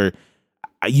Forever.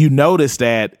 You notice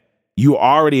that you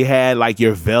already had like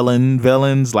your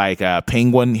villains, like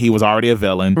Penguin, he was already a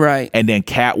villain. Right. And then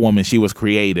Catwoman, she was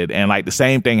created. And like the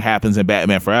same thing happens in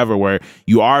Batman Forever where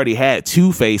you already had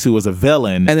Two-Face, who was a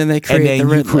villain. And then you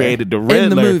created the Riddler. In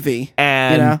the movie.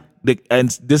 And, and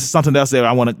this is something else that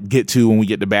I want to get to when we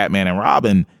get to Batman and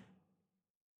Robin.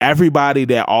 Everybody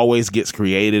that always gets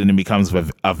created and becomes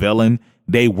a villain,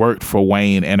 they worked for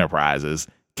Wayne Enterprises.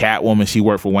 Catwoman, she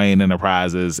worked for Wayne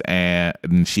Enterprises and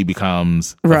she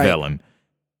becomes a villain.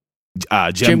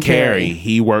 Jim Carrey,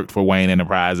 he worked for Wayne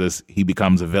Enterprises. He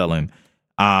becomes a villain.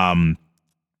 I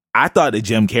thought that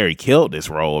Jim Carrey killed this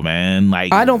role, man.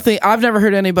 Like, I've never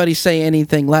heard anybody say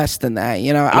anything less than that.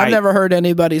 You know, I've never heard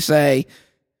anybody say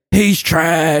he's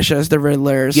trash as the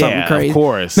Riddler or something crazy. Of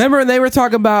course. Remember when they were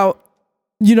talking about,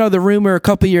 the rumor a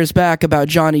couple years back about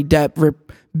Johnny Depp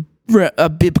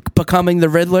becoming the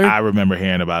Riddler? I remember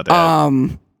hearing about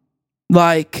that.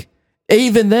 Like,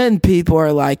 even then, people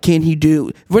are like, can he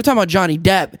do... We're talking about Johnny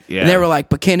Depp, and they were like,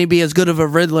 but can he be as good of a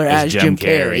Riddler as Jim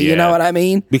Carrey? You know what I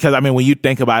mean? Because, I mean, when you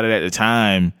think about it at the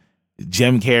time,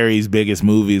 Jim Carrey's biggest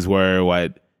movies were,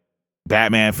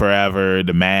 Batman Forever,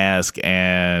 The Mask,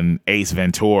 and Ace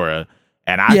Ventura.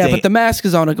 And I think, but The Mask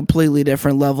is on a completely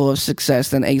different level of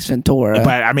success than Ace Ventura.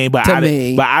 But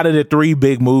out of the three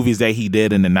big movies that he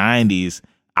did in the 90s,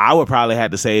 I would probably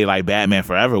have to say Batman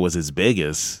Forever was his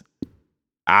biggest.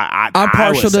 I'm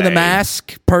partial to The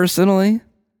Mask personally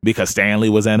because Stanley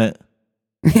was in it.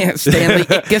 Yeah, Stanley.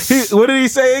 What did he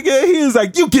say again? He was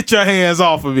like, "You get your hands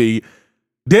off of me."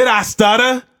 Did I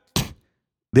stutter?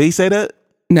 Did he say that?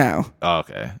 No. Oh,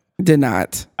 okay. Did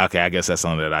not. Okay, I guess that's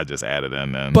something that I just added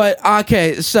in then. But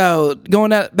okay, so going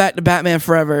back to Batman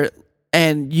Forever,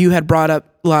 and you had brought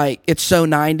up it's so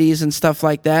 90s and stuff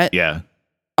like that. Yeah.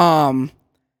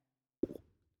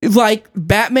 Like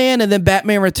Batman and then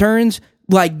Batman Returns,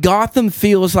 Gotham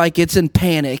feels like it's in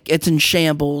panic, it's in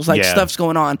shambles, stuff's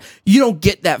going on. You don't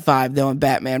get that vibe though in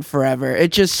Batman Forever.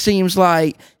 It just seems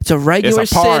like it's a regular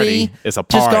city. It's a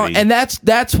party. And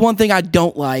that's one thing I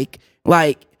don't like.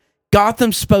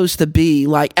 Gotham's supposed to be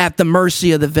at the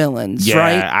mercy of the villains,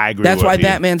 right? I agree. That's with why you.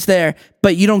 Batman's there,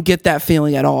 but you don't get that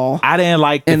feeling at all. I didn't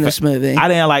like this movie. I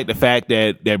didn't like the fact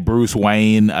that Bruce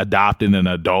Wayne adopted an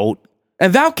adult.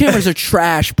 And Val Kilmer's a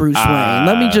trash Bruce Wayne.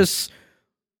 Let me just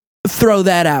throw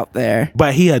that out there.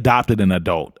 But he adopted an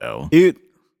adult though. You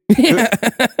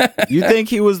think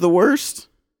he was the worst?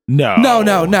 No.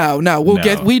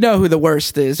 We know who the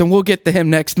worst is, and we'll get to him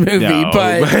next movie. No,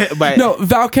 but no,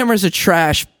 Val Kilmer's a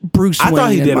trash Bruce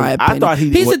Wayne.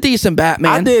 He's a decent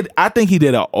Batman. I think he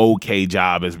did an okay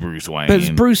job as Bruce Wayne. But as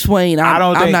Bruce Wayne,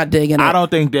 I'm not digging it. I don't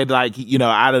think that, like,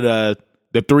 out of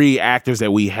the three actors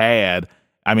that we had,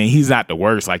 I mean, he's not the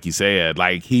worst, like you said.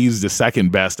 Like, he's the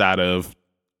second best out of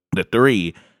the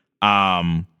three.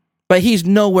 But he's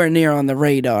nowhere near on the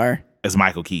radar. As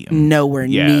Michael Keaton. Nowhere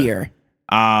near.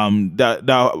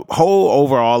 The whole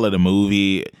overall of the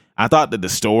movie, I thought that the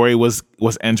story was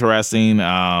interesting.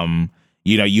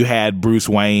 You had Bruce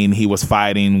Wayne, he was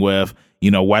fighting with,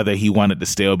 whether he wanted to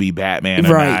still be Batman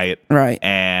or not. Right.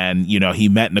 And, he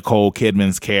met Nicole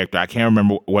Kidman's character. I can't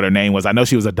remember what her name was. I know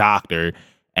she was a doctor.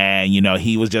 And,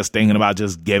 he was just thinking about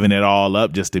just giving it all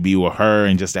up just to be with her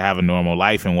and just to have a normal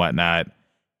life and whatnot.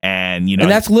 And, and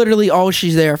that's literally all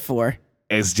she's there for.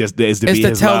 It's to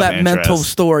tell that mental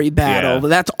story battle. Yeah.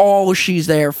 That's all she's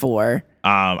there for.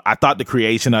 I thought the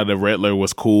creation of the Riddler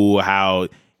was cool. How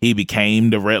he became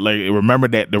the Riddler. Remember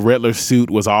that the Riddler suit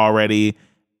was already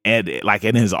in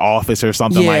his office or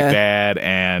something like that,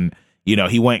 and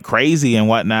he went crazy and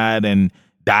whatnot and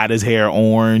dyed his hair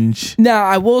orange. Now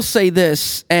I will say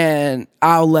this, and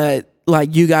I'll let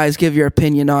you guys give your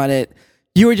opinion on it.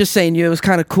 You were just saying it was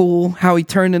kind of cool how he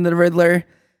turned into the Riddler.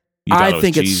 I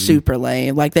think it's super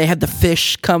lame. Like, they had the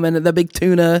fish coming, the big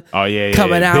tuna. Oh yeah,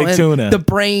 coming out, big tuna. The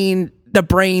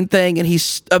brain thing, and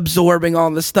he's absorbing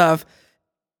all the stuff.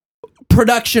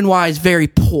 Production wise, very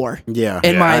poor. Yeah,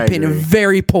 in my opinion,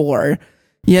 very poor.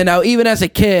 Even as a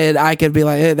kid, I could be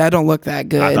like, hey, that don't look that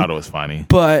good. I thought it was funny,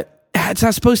 but it's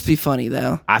not supposed to be funny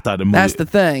though. I thought the movie. That's the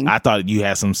thing. I thought you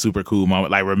had some super cool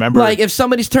moment. Like, remember, if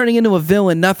somebody's turning into a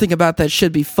villain, nothing about that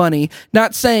should be funny.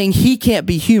 Not saying he can't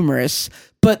be humorous.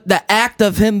 But the act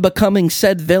of him becoming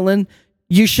said villain,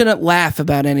 you shouldn't laugh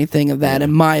about anything of that,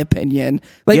 in my opinion.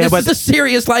 This is a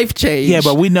serious life change. Yeah,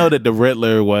 but we know that the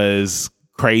Riddler was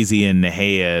crazy in the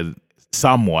head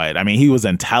somewhat. I mean, he was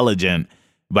intelligent,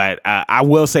 but I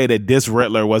will say that this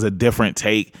Riddler was a different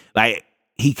take. Like,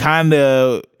 they kind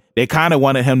of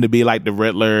wanted him to be like the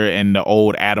Riddler in the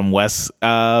old Adam West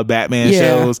Batman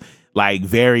shows, like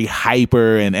very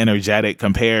hyper and energetic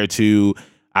compared to,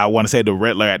 I want to say, the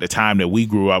Riddler at the time that we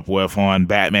grew up with on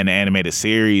Batman the Animated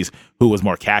Series, who was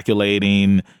more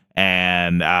calculating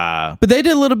and but they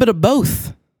did a little bit of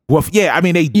both. Well, yeah, I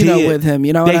mean, they did with him.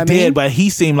 You know what I mean? They did, but he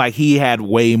seemed like he had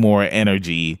way more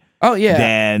energy. Oh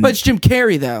yeah, but it's Jim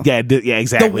Carrey though. Yeah,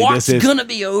 exactly. The walk's gonna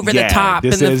be over the top,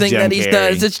 and the thing that he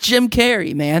does, it's Jim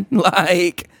Carrey, man.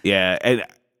 And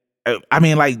I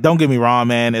mean, don't get me wrong,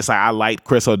 man. It's like, I liked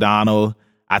Chris O'Donnell.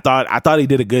 I thought he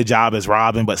did a good job as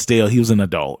Robin, but still, he was an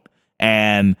adult.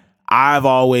 And I've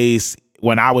always,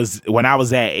 when I was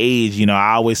that age,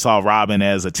 I always saw Robin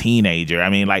as a teenager. I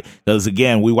mean, because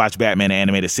again, we watched Batman the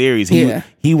Animated Series.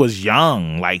 He was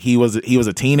young, he was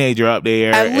a teenager up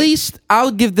there. At least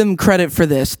I'll give them credit for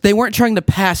this. They weren't trying to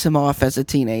pass him off as a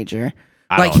teenager.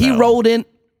 He rode in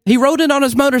on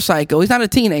his motorcycle. He's not a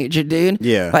teenager, dude.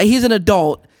 Yeah, he's an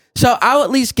adult. So I'll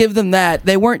at least give them that.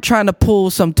 They weren't trying to pull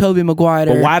some Tobey Maguire.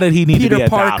 But why did he need Peter to be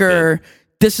Parker? Adopted?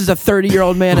 This is a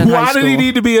 30-year-old man in high school. Why did he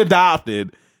need to be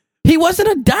adopted? He wasn't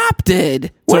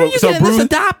adopted. Where are you getting this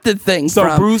adopted thing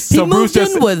from? He moved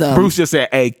in with him. Bruce just said,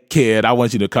 "Hey, kid, I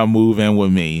want you to come move in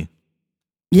with me."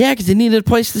 Yeah, because he needed a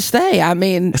place to stay. I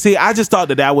mean, see, I just thought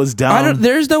that was dumb.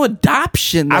 There's no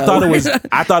adoption, though. I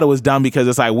thought it was dumb because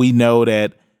it's like, we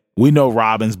know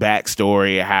Robin's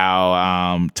backstory,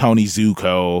 how Tony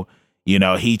Zuko,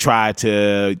 he tried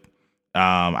to,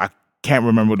 I can't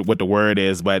remember what the word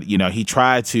is, but he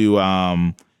tried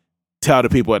to tell the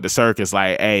people at the circus,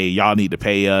 like, hey, y'all need to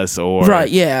pay us, or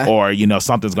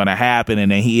something's gonna happen,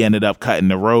 and then he ended up cutting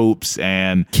the ropes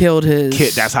and killed his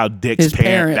kid. That's how Dick's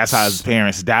parents. That's how his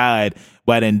parents died.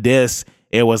 But in this,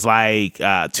 it was like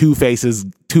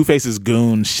Two-Face's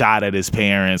goon shot at his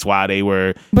parents while they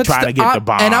were trying to get the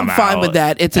bomb and I'm fine out. with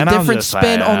that. It's a different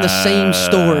spin on the same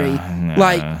story.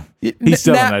 He's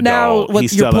still an adult. Now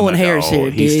you're pulling hairs here,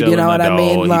 dude. You know what I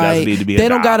mean? They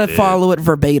don't got to follow it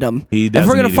verbatim. If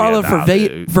we're going to follow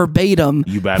it verbatim,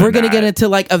 we're going to get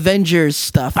into Avengers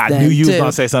stuff. I knew you were going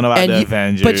to say something about the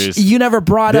Avengers. But you never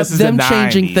brought up them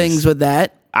changing things with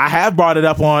that. I have brought it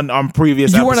up on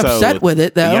previous episodes. You weren't upset with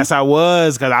it, though. Yes, I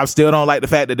was, because I still don't like the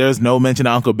fact that there's no mention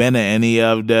of Uncle Ben in any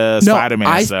of the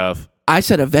Spider-Man stuff. I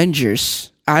said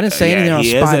Avengers. I didn't say anything on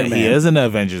Spider-Man. He is in the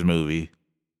Avengers movie.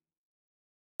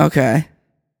 Okay.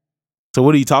 So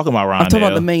what are you talking about, Ron? I'm talking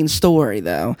about the main story,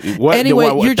 though. Anyway,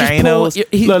 you're Thanos?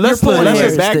 just pulling. Let's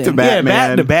get back to Batman. Yeah,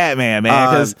 back to Batman,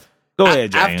 man. Go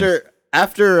ahead, James.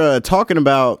 After talking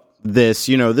about this,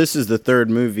 this is the third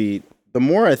movie. The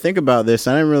more I think about this,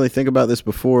 I didn't really think about this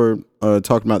before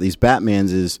talking about these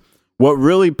Batmans, is what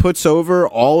really puts over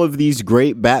all of these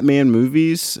great Batman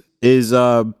movies is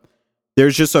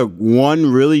there's just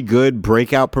one really good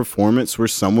breakout performance where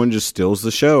someone just steals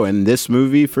the show. And this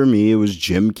movie, for me, it was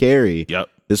Jim Carrey. Yep.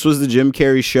 This was the Jim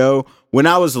Carrey show. When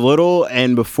I was little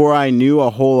and before I knew a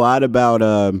whole lot about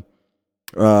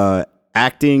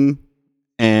acting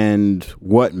and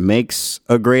what makes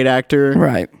a great actor,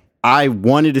 Right. I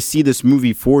wanted to see this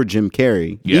movie for Jim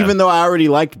Carrey. Yeah. Even though I already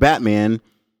liked Batman,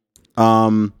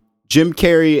 Jim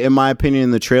Carrey, in my opinion,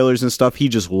 in the trailers and stuff, he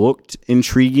just looked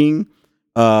intriguing.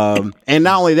 And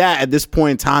not only that, at this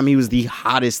point in time, he was the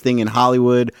hottest thing in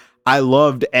Hollywood. I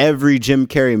loved every Jim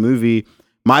Carrey movie.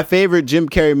 My favorite Jim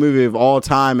Carrey movie of all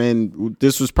time, and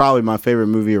this was probably my favorite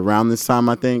movie around this time,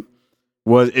 I think,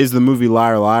 is the movie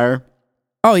Liar Liar.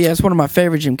 Oh yeah, it's one of my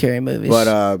favorite Jim Carrey movies.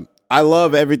 But I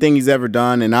love everything he's ever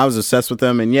done, and I was obsessed with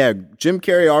him. And yeah, Jim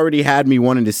Carrey already had me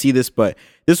wanting to see this, but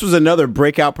this was another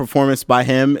breakout performance by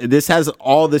him. This has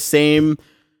all the same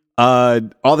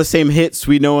hits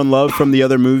we know and love from the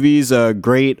other movies.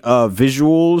 Great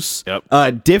visuals,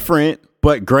 Yep. Different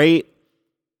but great,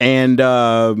 and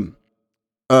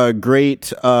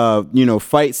great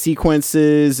fight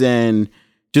sequences and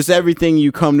just everything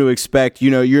you come to expect.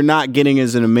 You're not getting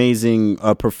as an amazing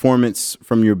performance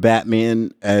from your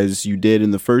Batman as you did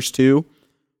in the first two,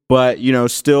 but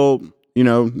still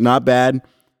not bad.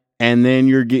 And then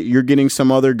you're getting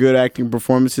some other good acting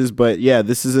performances. But yeah,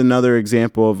 this is another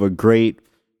example of a great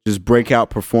just breakout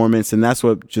performance, and that's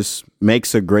what just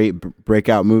makes a great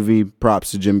breakout movie.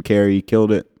 Props to Jim Carrey, he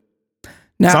killed it.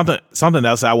 now, Something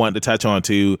else I wanted to touch on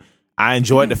too. I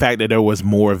enjoyed the fact that there was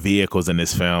more vehicles in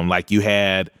this film. Like you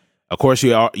had, of course,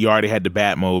 you already had the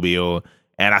Batmobile,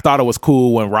 and I thought it was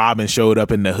cool when Robin showed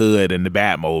up in the hood in the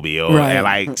Batmobile, Right. and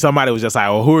like somebody was just like,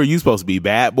 "Oh, who are you supposed to be,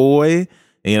 Bat Boy?"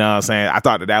 You know what I'm saying? I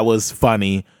thought that was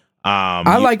funny.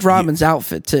 I like Robin's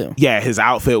outfit too. Yeah, his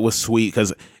outfit was sweet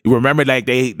because you remember like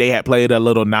they had played a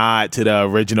little nod to the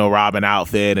original Robin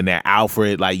outfit, and that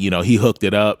Alfred, like, he hooked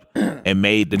it up and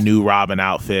made the new Robin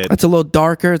outfit. It's a little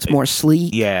darker. It's more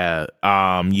sleek. Yeah.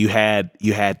 You had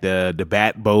the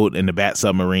Bat boat and the Bat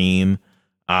submarine.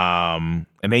 And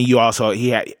then he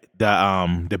had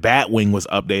the Batwing was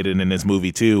updated in this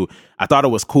movie too. I thought it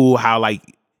was cool how like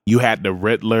you had the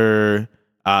Riddler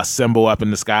symbol up in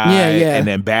the sky, Yeah. and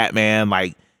then Batman,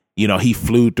 like, he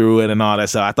flew through it and all that.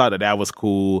 So I thought that was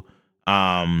cool.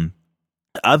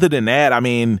 Other than that, I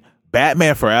mean,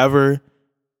 Batman Forever,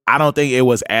 I don't think it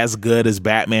was as good as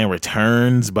Batman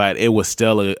Returns, but it was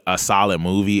still a solid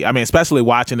movie. I mean, especially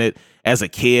watching it as a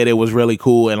kid, it was really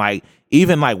cool. And like,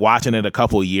 even like watching it a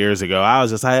couple years ago, I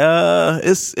was just like,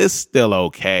 it's still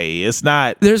okay. It's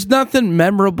not. There's nothing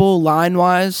memorable line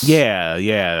wise.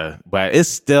 Yeah, but it's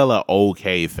still an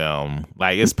okay film.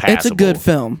 Like, it's passable. It's a good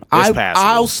film. It's passable.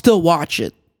 I'll still watch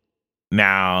it.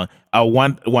 Now,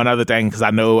 one other thing, because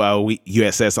I know you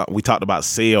had said something, we talked about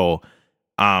Seal.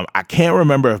 I can't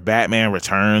remember if Batman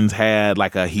Returns had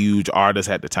like a huge artist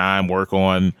at the time work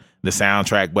on the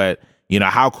soundtrack, but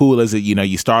how cool is it?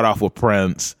 You start off with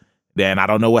Prince, then I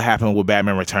don't know what happened with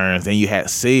Batman Returns, then you had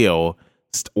Seal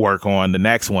work on the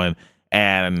next one,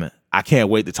 and I can't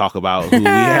wait to talk about who we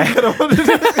had.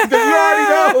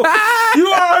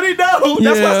 You already know.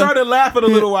 That's why I started laughing a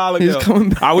little while ago. He's coming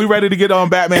back. Are we ready to get on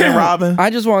Batman and Robin? I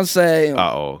just want to say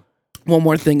one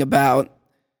more thing about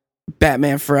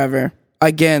Batman Forever.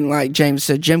 Again, like James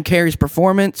said, Jim Carrey's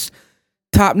performance,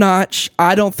 top notch.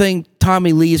 I don't think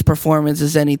Tommy Lee's performance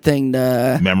is anything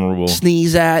to memorable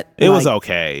sneeze at. It was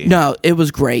okay. No, it was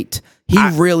great. He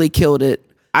really killed it.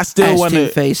 I still want to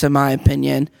Two-Face, in my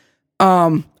opinion.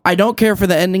 I don't care for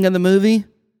the ending of the movie.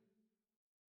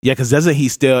 Yeah, because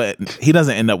he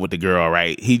doesn't end up with the girl,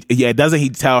 right? Doesn't he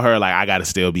tell her like, I gotta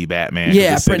still be Batman?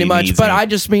 Yeah, pretty much. But I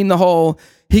just mean the whole,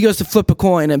 he goes to flip a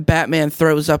coin and Batman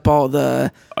throws up all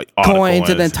the coins,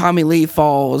 and then Tommy Lee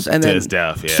falls, and then his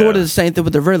death. Yeah. Sort of the same thing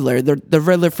with the Riddler. The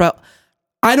Riddler felt.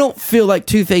 I don't feel like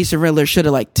Two-Face and Riddler should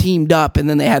have like teamed up, and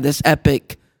then they had this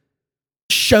epic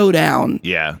showdown.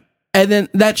 Yeah, and then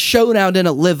that showdown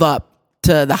didn't live up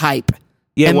to the hype.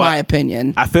 Yeah, in my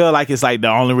opinion, I feel like it's like the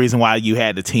only reason why you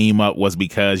had to team up was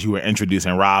because you were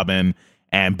introducing Robin,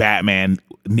 and Batman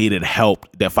needed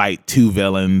help to fight two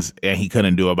villains, and he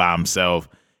couldn't do it by himself,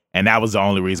 and that was the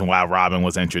only reason why Robin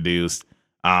was introduced.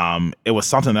 It was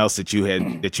something else that you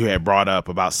had brought up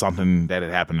about something that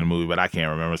had happened in the movie, but I can't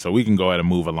remember. So we can go ahead and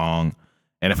move along,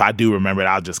 and if I do remember it,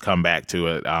 I'll just come back to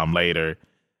it later.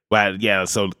 But yeah,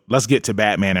 so let's get to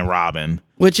Batman and Robin,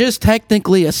 which is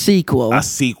technically a sequel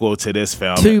to this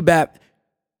film.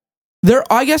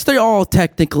 I guess they're all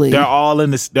technically. They're all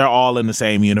in this. They're all in the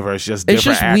same universe. Just It's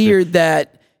different just actors. weird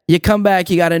that you come back,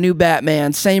 you got a new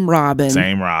Batman, same Robin.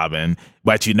 Same Robin,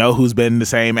 but you know who's been the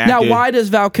same actor? Now, why does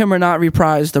Val Kilmer not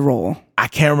reprise the role? I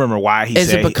can't remember why he Is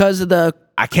said. it because of the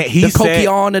I can't. He said.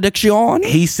 Coquillon addiction?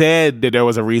 He said that there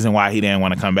was a reason why he didn't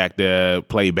want to come back to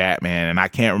play Batman, and I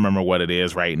can't remember what it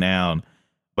is right now.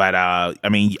 But I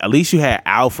mean, at least you had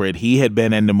Alfred. He had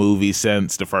been in the movie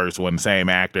since the first one, the same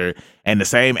actor, and the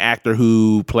same actor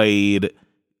who played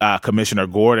Commissioner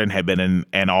Gordon had been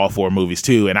in all 4 movies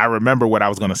too. And I remember what I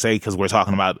was going to say because we're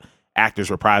talking about actors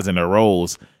reprising their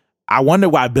roles. I wonder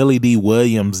why Billy D.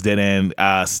 Williams didn't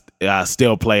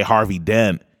still play Harvey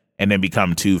Dent and then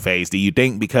become Two-Face. Do you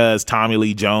think because Tommy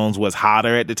Lee Jones was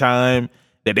hotter at the time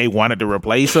that they wanted to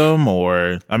replace him?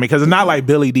 Or, I mean, because it's not like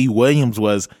Billy D. Williams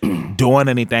was doing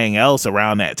anything else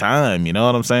around that time. You know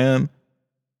what I'm saying?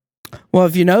 Well,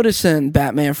 if you notice in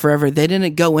Batman Forever, they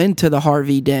didn't go into the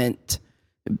Harvey Dent.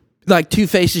 Like,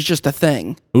 Two-Face is just a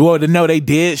thing. Well, no, they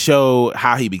did show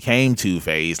how he became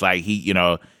Two-Face. Like, he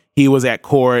was at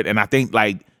court, and I think,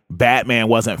 like, Batman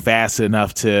wasn't fast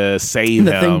enough to save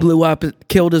The him. thing blew up, it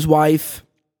killed his wife,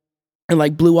 and,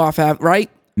 like, blew off, right?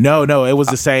 No, it was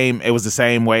the same. It was the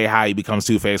same way how he becomes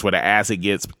Two-Face, where the acid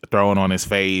gets thrown on his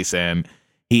face, and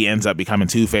he ends up becoming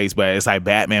Two-Face. But it's like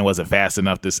Batman wasn't fast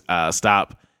enough to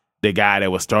stop the guy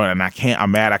that was throwing. And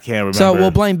I'm mad. I can't remember. So we'll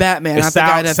blame Batman, It's not the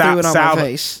guy that threw it on my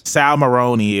face. Sal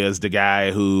Maroni is the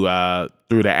guy who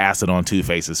threw the acid on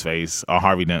Two-Face's face, or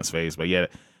Harvey Dent's face. But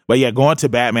yeah, going to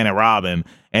Batman and Robin,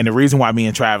 and the reason why me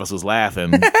and Travis was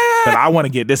laughing, because I want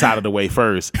to get this out of the way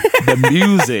first. The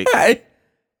music.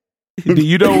 Do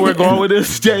you know where we're going with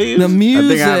this, James? The music. I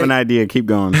think I have an idea. Keep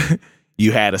going.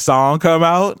 You had a song come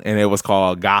out, and it was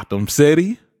called Gotham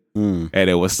City, and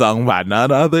it was sung by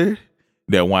none other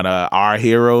than one of our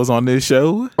heroes on this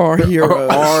show, Our hero.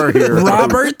 Our hero.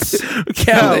 Robert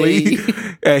Kelly.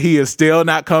 And he has still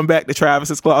not come back to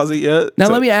Travis's closet yet. Now,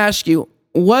 let me ask you,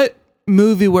 what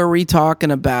movie were we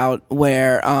talking about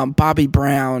where Bobby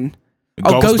Brown...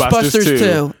 Ghostbusters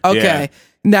 2. Okay. Yeah.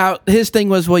 Now, his thing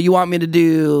was, well, you want me to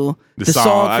do the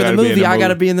song for the movie? I got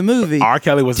to be in the movie. R.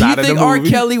 Kelly was Do you not in the think movie. R.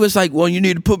 Kelly was like, well, you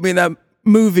need to put me in that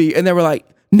movie? And they were like,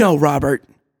 no, Robert.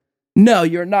 No,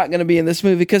 you're not going to be in this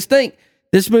movie. Because think,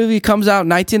 this movie comes out in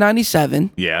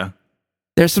 1997. Yeah.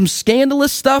 There's some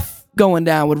scandalous stuff going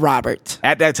down with Robert.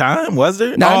 At that time, was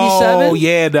there? 97? Oh,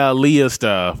 yeah, the Aaliyah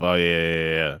stuff. Oh,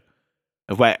 yeah.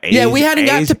 But Yeah, we hadn't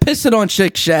got to pissing on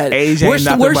Chick yet. Age We're ain't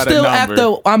nothing but a still at number.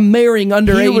 the I'm marrying was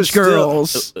underage still-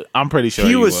 girls. I'm pretty sure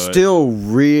He he was still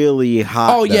really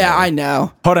hot. Oh, yeah, though. I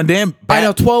know. Hold on, then I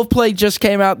know 12 Play just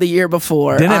came out the year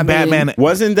before. Didn't I mean, Batman?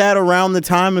 Wasn't that around the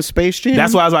time of Space Jam?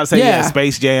 That's what I was about to say. Yeah, Yeah.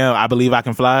 Space Jam. I Believe I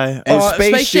Can Fly. And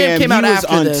Space Jam came he out was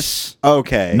after this.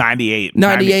 Okay. 98.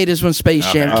 98 is when Space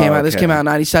Jam Okay. came out. This Okay. came out in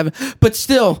 97. But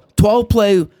still, 12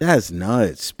 Play. That's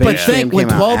nuts. Space But Jam think, when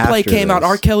came out 12 Play after came out, this.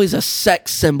 R. Kelly's a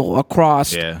sex symbol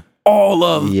across Yeah. all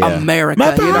of Yeah. America.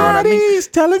 My You know what I mean? body's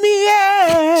telling me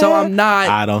yeah. So I'm not.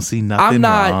 I don't see nothing. I'm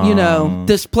not, wrong.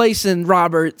 displacing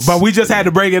Robert's. But we just had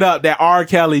to bring it up that R.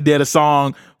 Kelly did a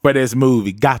song for this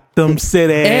movie, Gotham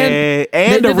City, and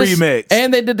they the did this- remix.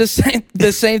 and they did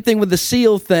the same thing with the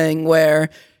Seal thing,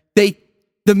 where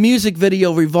the music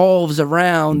video revolves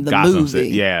around the Gotham movie. City.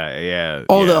 Yeah.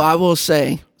 Although yeah. I will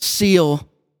say, Seal,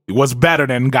 It was better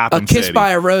than Gotham A Kiss City.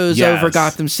 by a Rose Yes. over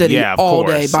Gotham City Yeah, of all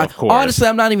course, day. But of course. honestly,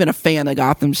 I'm not even a fan of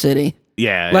Gotham City.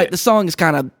 Yeah. Like the song is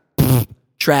kind of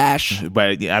trash.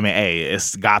 But I mean, hey,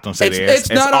 it's Gotham City. It's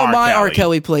not on my R.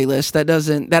 Kelly playlist.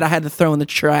 That I had to throw in the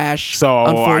trash. So are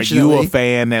unfortunately. you a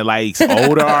fan that likes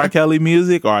older R. Kelly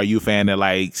music, or are you a fan that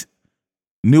likes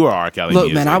newer R. Kelly Look,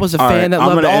 music? man, I was a All fan right, that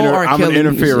loved all R. I'm Kelly gonna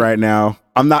interfere music. right now.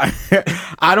 I'm not.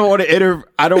 I don't want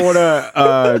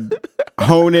to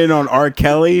hone in on R.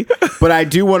 Kelly, but I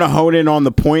do want to hone in on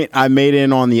the point I made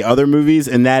in on the other movies,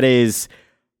 and that is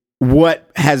what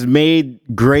has made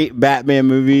great Batman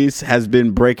movies has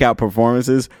been breakout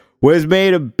performances. What has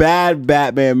made a bad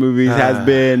Batman movies has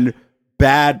been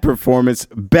bad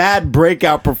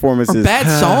breakout performances, Or bad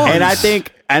songs. And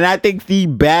I think the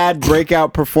bad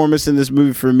breakout performance in this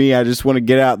movie for me, I just want to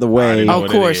get out the way, I know Of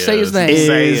what course, it say his is. name.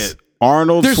 Say is it.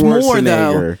 Arnold There's more, though.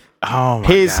 Schwarzenegger. Oh my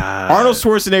His God. Arnold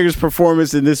Schwarzenegger's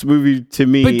performance in this movie to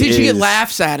me, But did you get is-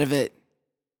 laughs out of it?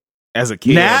 As a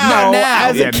kid. Now, Not now.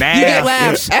 as a Yeah, kid. now. You get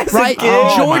laughs, As a right? kid.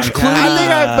 George Oh my Clooney. God. I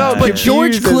think I felt But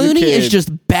George confused as a Clooney kid. is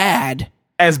just bad.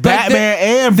 as Batman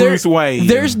and Bruce Wayne.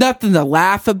 There's nothing to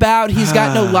laugh about. He's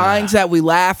got no lines that we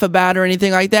laugh about or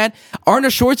anything like that.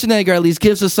 Arnold Schwarzenegger at least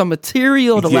gives us some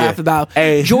material to laugh about.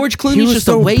 Hey, George Clooney's just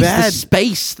a waste of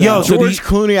space. Though. Yo, so George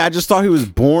Clooney, I just thought he was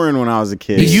boring when I was a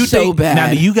kid. He's so bad. Now,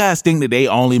 do you guys think that they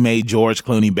only made George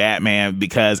Clooney Batman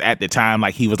because at the time,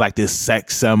 like, he was like this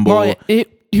sex symbol? Well,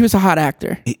 he was a hot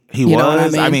actor. He You was. know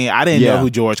what I mean, I didn't know who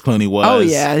George Clooney was. Oh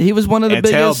yeah, he was one of the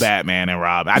until biggest Batman and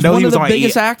Robin. I He's know one he of was the on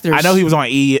biggest actors. I know he was on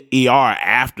ER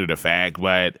after the fact,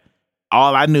 but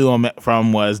all I knew him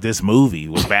from was this movie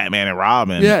was Batman and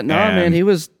Robin. Yeah, no, and, man, he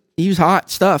was hot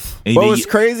stuff. and What he- was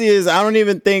crazy is I don't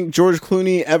even think George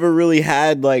Clooney ever really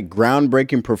had like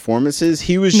groundbreaking performances.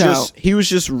 He was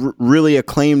just really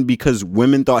acclaimed because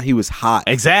women thought he was hot.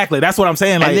 Exactly. That's what I'm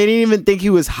saying. Like, And they didn't even think he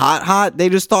was hot. They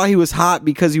just thought he was hot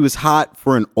because he was hot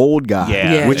for an old guy.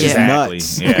 yeah, which exactly.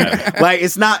 is nuts. Yeah. Like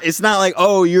it's not like,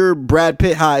 oh, you're Brad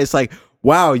Pitt hot. It's like,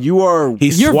 wow, you're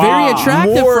You're very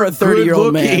attractive more for a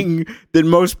 30-year-old man. good-looking than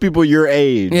most people your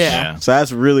age. Yeah. So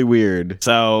that's really weird.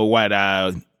 So what?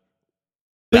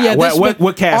 But yeah,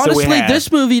 what cast do we honestly, have? this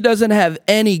movie doesn't have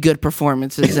any good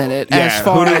performances in it. As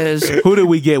far as who did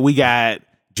we get? We got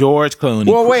George Clooney.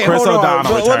 Well, wait, Chris hold on.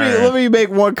 O'Donnell But let me make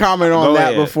one comment on Go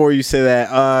that ahead. before you say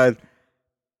that.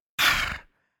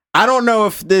 I don't know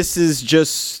if this is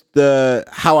just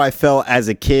how I felt as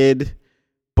a kid,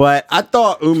 but I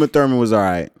thought Uma Thurman was all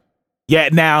right. Yeah.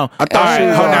 Now, I thought she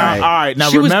was hold on. alright. All right. Now,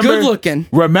 she was remember, good looking.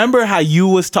 Remember how you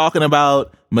was talking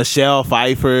about Michelle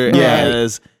Pfeiffer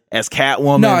as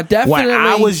Catwoman? No, definitely. When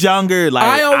I was younger, like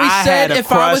I always said had a if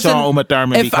I crush was in on Uma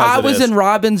Thurman if because I of was this. in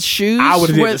Robin's shoes, I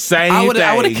would've did the same I would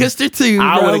have thing. kissed her too.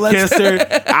 I bro. would have kissed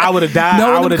her. I would have died.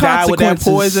 No I would have died with that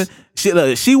consequences.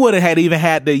 poison. She would have had even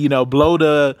had to blow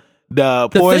the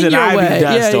poison finger ivy away.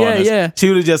 dust Yeah, on yeah, us. yeah. She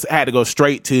would have just had to go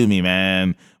straight to me,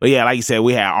 man. But yeah, like you said,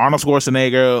 we had Arnold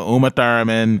Schwarzenegger, Uma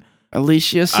Thurman,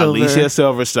 Alicia Alicia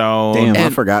Silverstone. Damn, I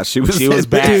And forgot she was She was that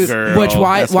bad, bitch. girl. Which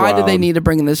why That's did they wild. need to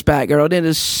bring this back, girl? It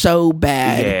is so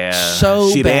bad. Yeah. So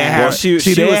She didn't bad. have- Well, she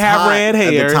didn't was have hot red at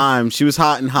hair. the time. She was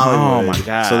hot in Hollywood. Oh, my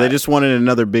God. So they just wanted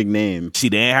another big name. She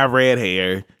didn't have red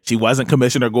hair. She wasn't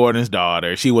Commissioner Gordon's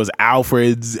daughter. She was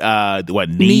Alfred's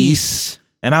niece.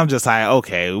 And I'm just like,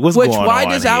 okay, what's Which going on why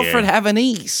does here? Alfred have a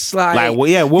niece? Like well,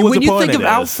 yeah, what was when the you point think of of this?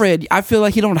 Alfred, I feel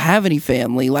like he don't have any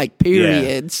family. Like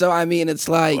period. So I mean, it's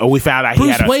like Oh, we found out he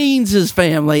Bruce had Wayne's his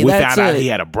family. we That's found out it. he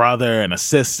had a brother and a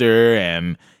sister,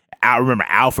 and I remember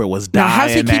Alfred was Now, dying.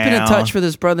 how's he keeping in now. touch with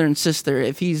his brother and sister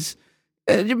if he's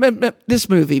this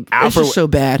movie? It's Alfred just so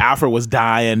bad. Alfred was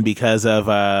dying because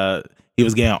of he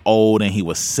was getting old and he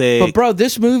was sick. But bro,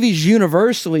 this movie's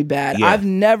universally bad. Yeah. I've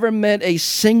never met a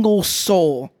single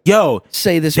soul Yo,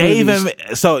 say this they movie.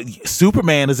 even so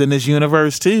Superman is in this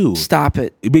universe too. Stop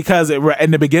it. Because in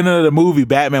the beginning of the movie,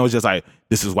 Batman was just like,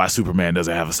 "This is why Superman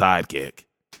doesn't have a sidekick,"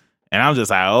 and I'm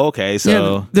just like, oh, "Okay,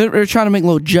 so Yeah, they're trying to make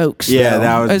little jokes. Yeah, though.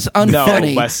 that was- it's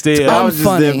unfunny. but still- It's That was just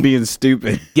unfunny. them being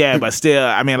stupid. yeah, but still,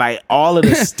 I mean, like all of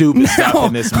the stupid stuff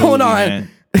in this movie. Hold on.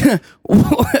 Man.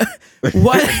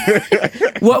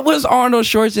 What was Arnold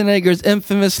Schwarzenegger's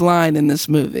infamous line in this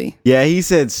movie? Yeah, he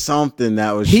said something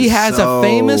that was. He just has so- a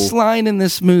famous line in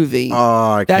this movie Oh,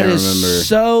 I that can't is remember.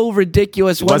 so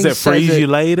ridiculous. When Was he it says freeze it. you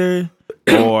later?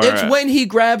 Or It's when he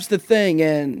grabs the thing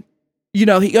and he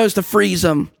goes to freeze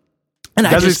him, and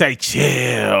I does he just say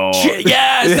chill?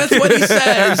 yes, that's what he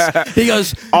says. He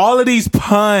goes. All of these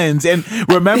puns, and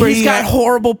remember He's got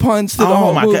horrible puns to the Oh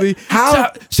whole my God. movie.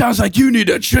 How- sounds like you need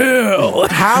to chill.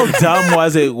 How dumb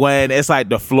was it when it's like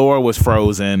the floor was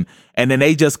frozen and then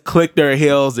they just clicked their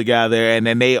heels together and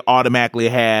then they automatically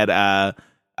had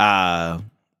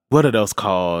what are those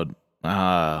called?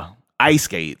 Ice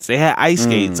skates. They had ice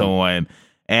skates on.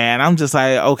 And I'm just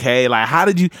like, okay, like how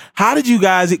did you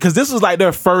guys, because this was like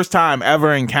their first time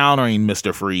ever encountering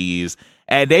Mr. Freeze,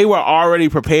 and they were already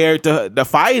prepared to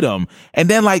fight him. And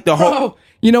then like the whole Oh,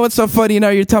 you know what's so funny?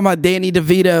 You're talking about Danny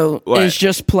DeVito What? is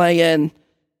just playing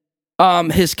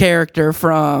his character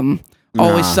from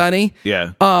Always Sunny.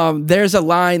 yeah. There's a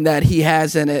line that he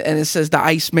has in it, and it says, "The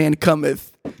Iceman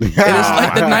cometh," and it's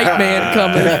like the Nightman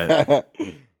cometh.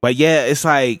 Yeah. But yeah, it's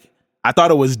like I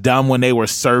thought it was dumb when they were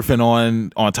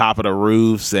surfing on top of the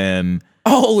roofs and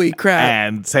Holy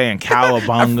crap! saying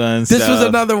cowabunga and stuff. This was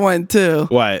another one too.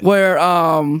 What? Where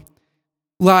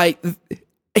like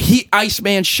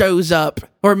Iceman shows up,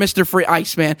 or Mr.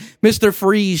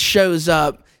 Freeze shows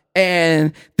up,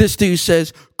 and this dude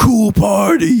says, "Cool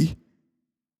party."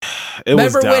 It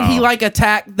was Remember when he dumb. like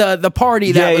attacked the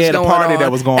party that Yeah, was yeah, the going party on,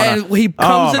 that was going and on. he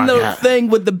comes Oh, in my the God. thing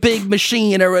with the big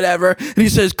machine or whatever, and he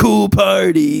says "cool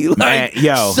party." Like, Man,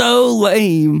 yo. so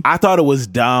lame. I thought it was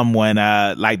dumb when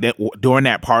during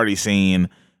that party scene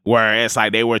where it's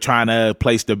like they were trying to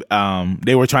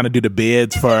do the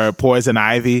bids for Poison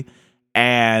Ivy,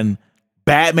 and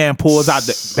Batman pulls out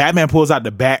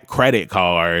the Bat credit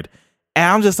card, and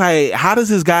I'm just like, how does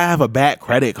this guy have a Bat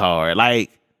credit card? Like,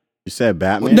 You said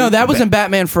Batman? No, that was in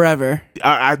Batman Forever.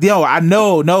 I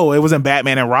know, no, it was in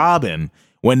Batman and Robin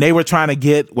when they were trying to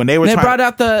They brought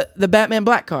out the Batman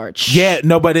Black card. Yeah,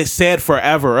 no, but it said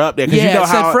forever up there. Yeah, it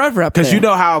said forever up there. Because you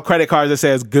know how credit cards, it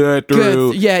says good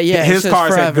through. Yeah, it His says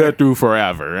card said forever. good through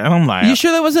forever. And I'm like, You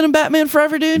sure that wasn't in Batman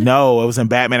Forever, dude? no, it was in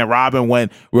Batman and Robin Why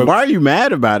are you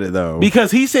mad about it though? because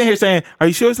he's sitting here saying, are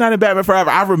you sure it's not in Batman Forever?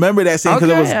 I remember that scene because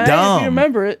it was dumb. I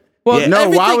remember it. Well, Yeah. no,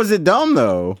 why everything- was it dumb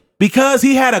though? Because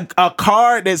he had a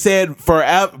card that said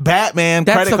forever Batman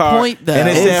That's credit the card, point, though. and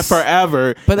it said It's-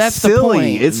 forever. But that's silly. the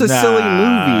point. It's a silly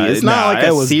movie. It's not like it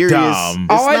a was serious. dumb.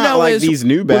 It's All I not know like is these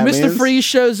new when Mr. Batmans. Freeze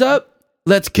shows up,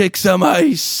 let's kick some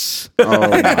ice. Oh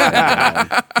my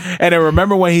God. And then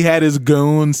remember when he had his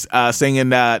goons singing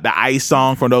the ice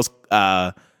song from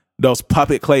those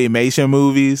puppet claymation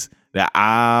movies? That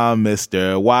I'm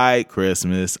Mr. White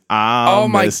Christmas, I'm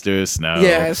Mr. Snow.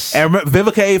 Yes. And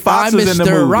Vivica A. Fox I'm was in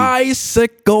the Mr. movie.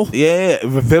 Icicle. Yeah,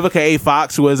 Vivica A.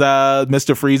 Fox was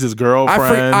Mr. Freeze's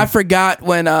girlfriend. I forgot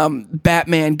when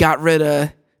Batman got rid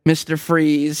of Mr.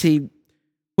 Freeze.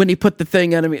 When he put the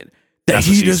thing on him. The That's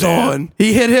what heat she is said. on.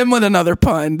 He hit him with another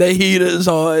pun. The heat is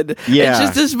on. Yeah. It's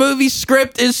just this movie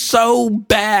script is so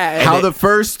bad. How the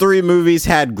first three movies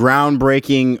had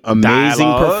groundbreaking, amazing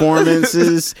Dialogue.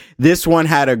 performances. This one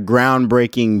had a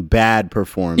groundbreaking bad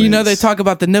performance. You know, they talk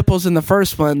about the nipples in the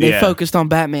first one. They Yeah. focused on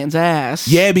Batman's ass.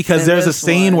 Yeah, because In there's a this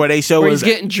scene one, where they show where his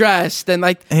he's getting dressed and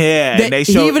like yeah, and they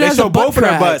he show even has a butt both of their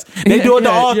crack. butts. They do it to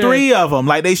Yeah, all yeah. three of them.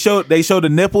 Like they show the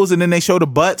nipples and then they show the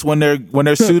butts when they're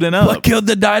suiting What up. killed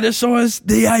the dinosaurs?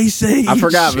 The ice age. I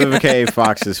forgot Vivica A.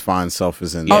 Fox's fine self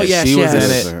is in there. Oh, yes, she was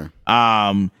yes. in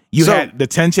it. The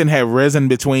tension had risen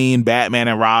between Batman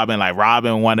and Robin. Like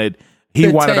Robin wanted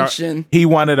tension. he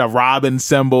wanted a Robin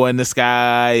symbol in the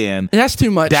sky, and That's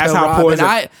too much. That's though, how Robin. Poison-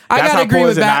 I that's gotta how agree with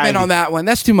Poison Batman Ivy- on that one.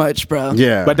 That's too much, bro.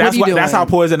 Yeah. but What are you that's how doing?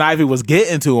 Poison Ivy was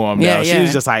getting to him. Yeah, though. She yeah.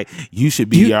 was just like, you should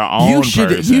be your own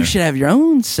person. You should have your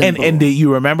own symbol. And do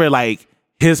you remember like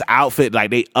his outfit? Like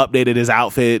they updated his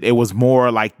outfit. It was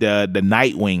more like the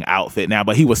Nightwing outfit now,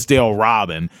 but he was still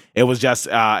Robin. It was just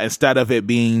instead of it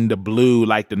being the blue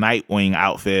like the Nightwing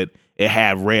outfit, it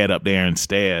had red up there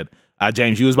instead.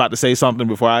 James, you was about to say something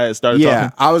before I started Yeah,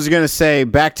 talking? I was gonna say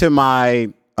back to my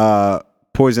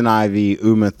Poison Ivy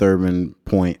Uma Thurman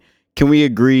point. Can we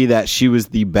agree that she was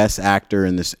the best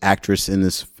actress in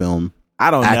this film?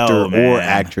 I don't Actor know, man. or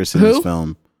actress in Who? this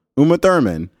film? Uma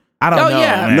Thurman. I don't Oh, know.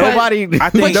 yeah, man. but- Nobody, I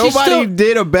think- But she's nobody still-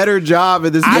 did a better job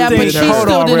at this. I yeah, movie but think- she than her. hold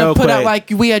still on didn't real put out quick.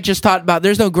 like we had just talked about.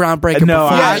 There's no groundbreaking No,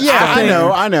 performance.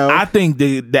 I know. I think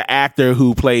the actor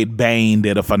who played Bane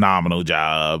did a phenomenal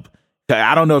job.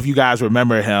 I don't know if you guys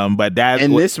remember him, but that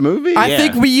in this movie. I Yeah.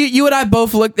 think you and I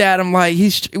both looked at him like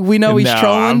we know he's No,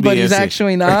 trolling, I'm but being he's serious.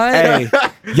 actually not. Hey,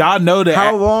 y'all know that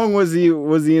How long was he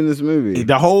in this movie?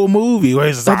 the whole movie where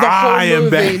it's just The like, whole I am movie.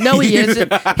 Bane. No, he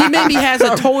isn't. He maybe has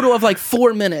a total of like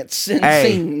 4 minutes in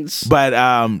Hey, scenes. but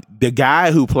the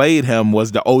guy who played him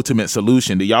was the Ultimate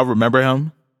Solution. Do y'all remember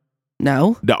him?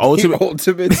 No. The Ultimate.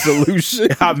 Ultimate solution.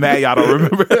 I'm mad y'all don't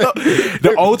remember him.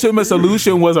 The Ultimate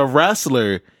Solution was a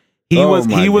wrestler. He Oh was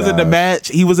my in the gosh. match.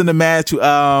 He was in the match.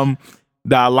 The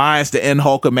Alliance to end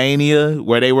Hulkamania,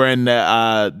 where they were in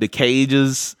the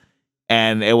cages,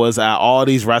 and it was all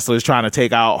these wrestlers trying to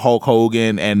take out Hulk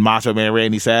Hogan and Macho Man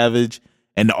Randy Savage,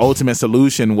 and the Ultimate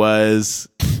Solution was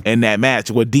in that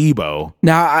match with Debo.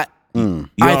 Now You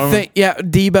I know? think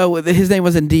Debo. His name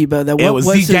wasn't Debo. That It what was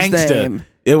was Z his Gangsta. name?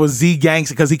 It was Z Gangsta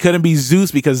because he couldn't be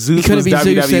Zeus because Zeus He couldn't was be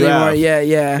WWF. Zeus anymore.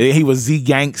 Yeah. He was Z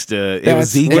Gangsta. It was That's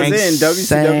Z Was Gangsta. it in WCW?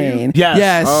 insane. Yes.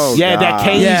 Yes. Oh, Yeah, that God.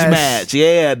 cage Yes. match.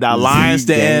 Yeah, the Alliance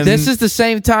to Gangsta. end. This is the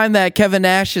same time that Kevin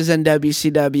Nash is in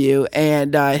WCW,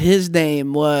 and his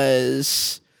name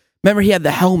was. Remember, he had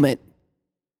the helmet.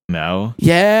 no.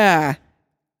 Yeah.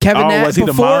 Kevin Nash. was he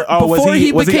the before was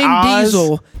he became Oz?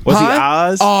 Diesel. Was he Huh?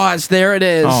 Oz? Oz, there it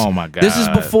is. Oh, my This is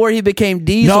God. before he became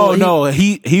Diesel. No,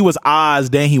 he was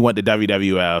Oz. Then he went to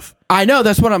WWF. I know,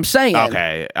 that's what I'm saying.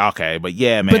 Okay, but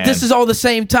yeah, man. But this is all the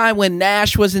same time when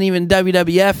Nash wasn't even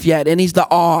WWF yet, and he's the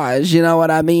Oz, you know what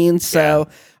I mean? So,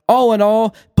 all in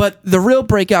all, but the real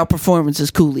breakout performance is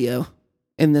Coolio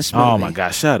in this movie. Oh my God,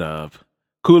 shut up.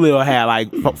 Coolio had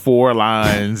like 4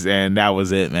 lines, and that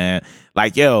was it, man.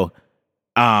 Like, yo,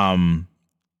 the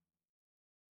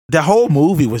whole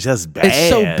movie was just bad. It's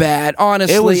so bad.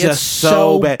 Honestly, it was it's just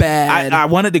so bad. I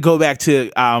wanted to go back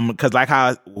to because like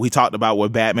how we talked about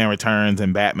with Batman Returns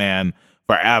and Batman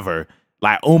Forever.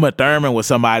 Like Uma Thurman was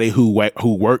somebody who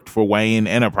worked for Wayne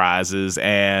Enterprises,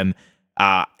 and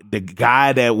the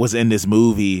guy that was in this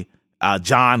movie,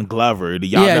 John Glover.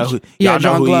 Y'all know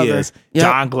who he is. Yep.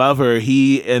 John Glover.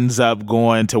 He ends up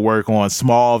going to work on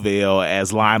Smallville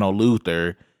as Lionel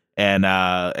Luthor. And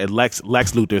Lex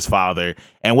Luthor's father.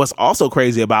 And what's also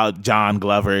crazy about John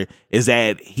Glover is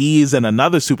that he's in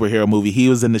another superhero movie. He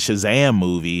was in the Shazam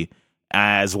movie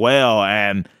as well.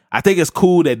 And I think it's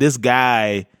cool that this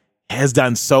guy has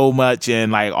done so much in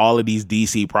like all of these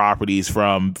DC properties,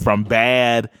 from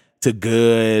bad to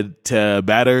good to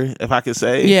better, if I could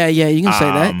say. Yeah, you can say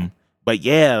that. But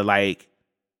yeah, like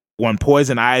when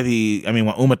when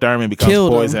Uma Thurman becomes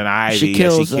Poison Ivy, she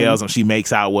kills him. She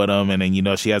makes out with him, and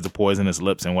then she has the poisonous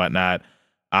lips and whatnot.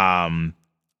 Man,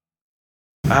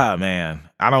 I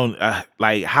don't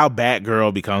like how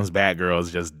Batgirl becomes Batgirl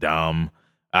is just dumb.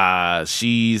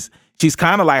 She's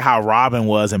kind of like how Robin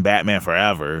was in Batman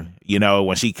Forever.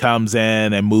 When she comes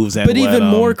in and moves in, but even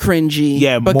more cringy.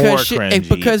 Yeah, more cringy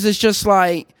because it's just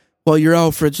like, well, you're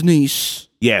Alfred's niece.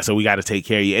 Yeah, so we got to take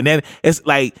care of you. And then it's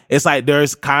like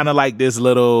there's kind of like this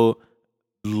little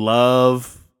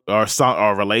love or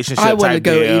relationship. I wouldn't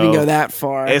type deal. even go that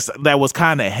far. That was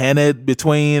kind of hinted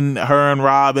between her and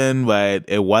Robin, but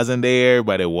it wasn't there.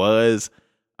 But it was.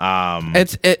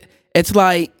 It's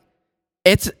like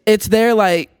it's there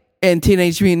like in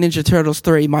Teenage Mutant Ninja Turtles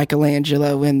 3,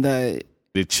 Michelangelo and the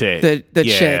chick. The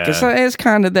chick. It's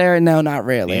kind of there. No, not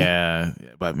really. Yeah.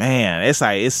 But man, it's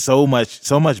like it's so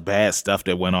much bad stuff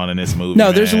that went on in this movie.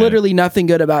 No, there's literally nothing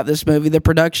good about this movie. The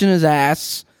production is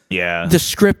ass. Yeah. The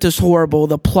script is horrible.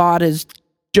 The plot is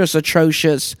just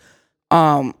atrocious.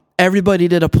 Everybody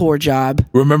did a poor job.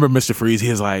 Remember Mr. Freeze? He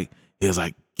was like,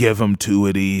 give him 2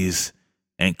 of these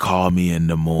and call me in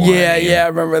the morning. Yeah, I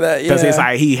remember that. Because it's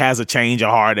like he has a change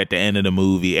of heart at the end of the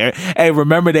movie. Hey,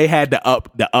 remember they had the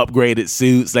upgraded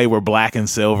suits? They were black and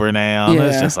silver now. Yeah.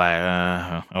 It's just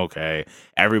like, okay.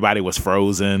 Everybody was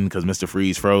frozen because Mr.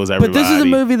 Freeze froze everybody. But this is a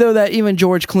movie though that even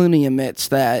George Clooney admits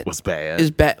that was bad.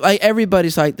 Is bad. Like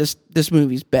everybody's like this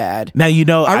movie's bad. Now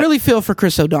I really feel for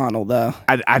Chris O'Donnell though.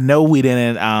 I know we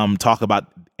didn't talk about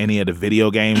any of the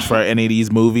video games for any of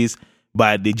these movies.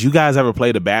 But did you guys ever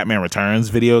play the Batman Returns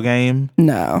video game?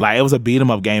 No. Like it was a beat 'em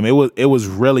up game. It was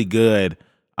really good.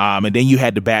 And then you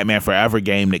had the Batman Forever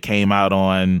game that came out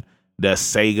on the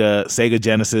Sega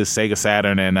Genesis, Sega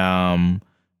Saturn, and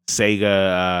Super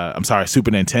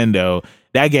Nintendo.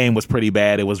 That game was pretty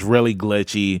bad. It was really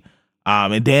glitchy.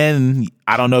 And then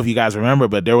I don't know if you guys remember,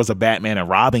 but there was a Batman and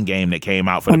Robin game that came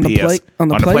out for the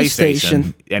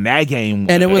PlayStation, and that game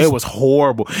it was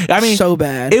horrible. I mean, so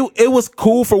bad. It was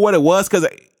cool for what it was because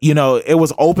it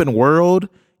was open world.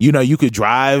 You could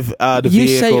drive the vehicles.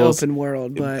 You say open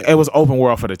world, but it was open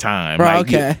world for the time. Right,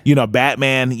 like, okay.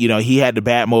 Batman. He had the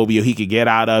Batmobile. He could get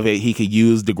out of it. He could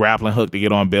use the grappling hook to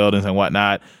get on buildings and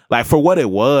whatnot. Like for what it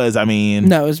was, I mean,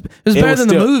 no, it was better than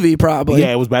the movie, probably.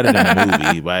 Yeah, it was better than the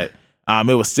movie, but.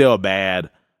 It was still bad,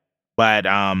 but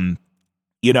something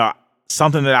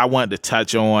that I wanted to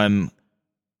touch on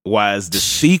was the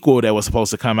sequel that was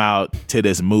supposed to come out to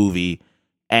this movie,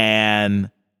 and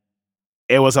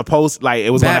it was supposed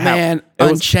it was Batman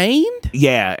Unchained.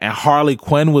 Yeah, and Harley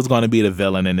Quinn was going to be the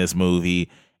villain in this movie,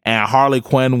 and Harley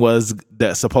Quinn was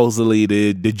supposedly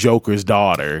the Joker's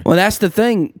daughter. Well, that's the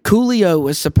thing. Coolio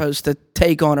was supposed to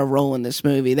take on a role in this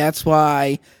movie. That's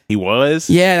why he was.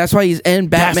 Yeah, that's why he's in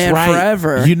Batman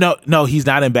Forever. No, he's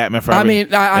not in Batman Forever. I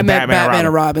mean, I meant Batman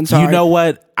and Robin. Sorry. You know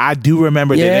what? I do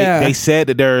remember that they said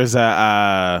that there's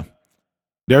a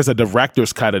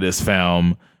director's cut of this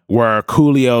film where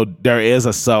Coolio. There is a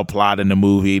subplot in the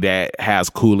movie that has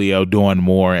Coolio doing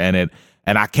more in it.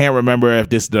 And I can't remember if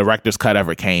this director's cut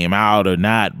ever came out or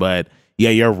not, but yeah,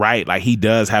 you're right. Like he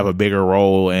does have a bigger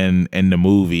role in the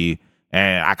movie,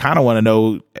 and I kind of want to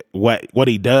know what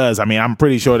he does. I mean, I'm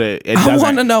pretty sure that it doesn't. I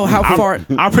want to know how far.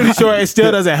 I'm pretty sure it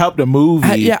still doesn't help the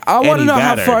movie. I want to know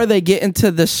better. how far they get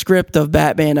into the script of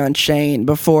Batman Unchained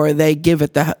before they give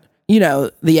it the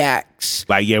axe.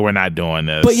 Like, yeah, we're not doing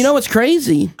this. But you know what's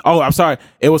crazy? Oh, I'm sorry.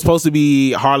 It was supposed to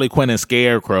be Harley Quinn and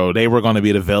Scarecrow. They were going to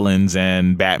be the villains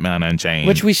in Batman Unchained.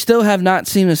 Which we still have not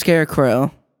seen a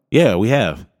Scarecrow. Yeah, we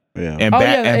have. Yeah. And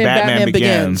Batman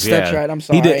Begins. Yeah. That's right. I'm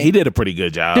sorry. He did a pretty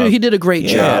good job. Dude, he did a great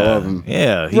job.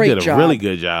 Yeah, he did a really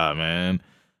good job, man.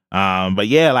 But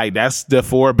yeah, like that's the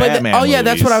 4 Batman movies.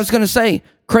 That's what I was going to say.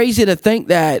 Crazy to think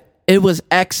that it was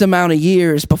X amount of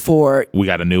years before We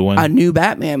got a new one. a new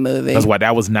Batman movie. That's what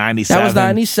that was 97. That was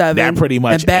 97. That pretty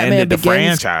much And Batman ended the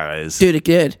Begins- franchise. Dude, it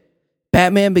did.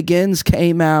 Batman Begins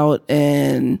came out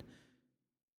in,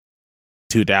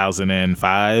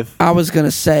 2005. I was going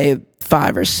to say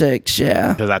 5 or 6,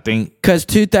 yeah. Because I think Because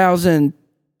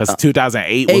 2008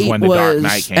 2008 was when the Dark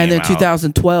Knight came out. and then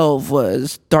 2012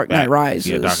 was Dark Knight Back- Rises.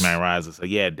 Yeah, Dark Knight Rises. So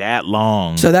yeah, that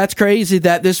long. So that's crazy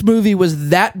that this movie was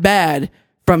that bad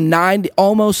from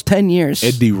almost 10 years.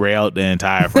 It derailed the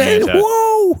entire franchise.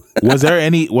 Whoa! Was there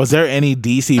any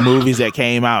DC movies that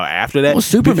came out after that? Well,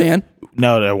 Superman.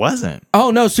 No, there wasn't.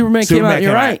 Oh, no, Superman came out.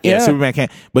 You're right. Yeah. Superman came.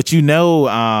 But you know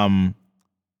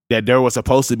that there was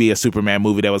supposed to be a Superman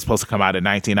movie that was supposed to come out in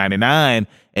 1999,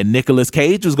 and Nicolas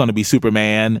Cage was going to be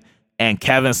Superman, and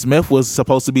Kevin Smith was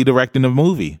supposed to be directing the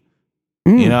movie.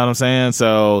 You know what I'm saying?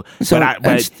 So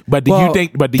but do you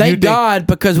think? But do you thank think? God,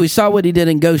 because we saw what he did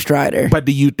in Ghost Rider. But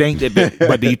do you think that?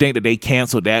 But do you think that they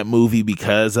canceled that movie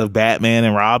because of Batman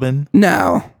and Robin,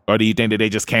 No, or do you think that they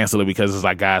just canceled it because it's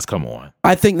like, guys, come on?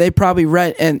 I think they probably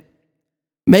read, and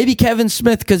maybe Kevin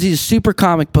Smith, because he's a super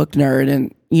comic book nerd,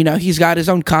 and you know he's got his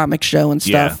own comic show and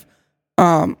stuff.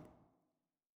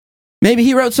 Maybe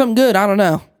he wrote something good. I don't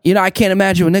know. You know, I can't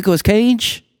imagine with Nicolas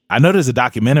Cage. I know there's a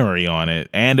documentary on it,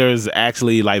 and there's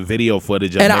actually like video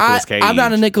footage of And Nicolas Cage. I'm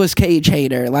not a Nicolas Cage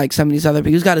hater like some of these other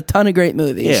people. He's got a ton of great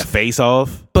movies. Yeah, Face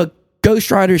Off. But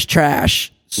Ghost Rider's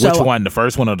trash. So Which one? The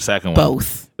first one or the second one?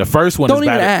 Both. The first one Don't is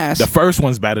even better. ask. The first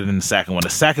one's better than the second one. The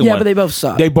second Yeah, one, but they both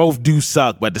suck. They both do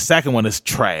suck, but the second one is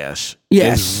trash.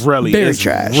 Yes, it's really very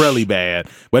trash. really bad.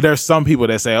 But there's some people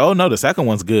that say, "Oh no, the second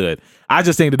one's good." I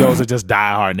just think that those are just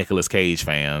diehard Nicolas Cage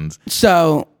fans.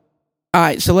 So, all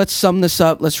right. So let's sum this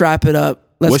up. Let's wrap it up.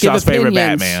 Let's What's give y'all's favorite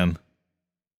opinions. Batman?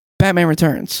 Batman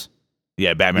Returns.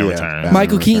 Yeah, Batman Yeah, Returns. Batman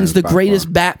Michael Keaton's the Returns by greatest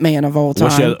far. Batman of all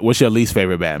time. What's your least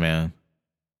favorite Batman?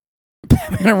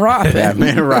 Batman and Robin.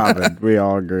 Batman and Robin. We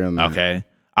all agree on that. Okay,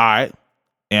 all right.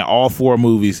 In all 4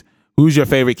 movies, who's your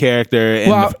favorite character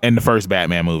in the first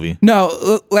Batman movie?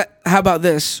 No, how about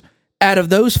this? Out of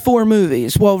those 4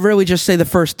 movies, well, really just say the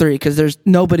first 3 because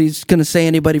nobody's going to say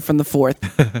anybody from the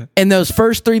 4th. In those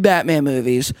first 3 Batman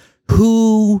movies,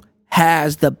 who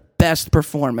has the best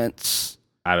performance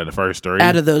Out of the first 3?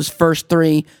 out of those first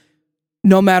 3?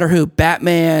 No matter who,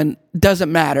 Batman,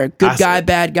 doesn't matter. Good guy,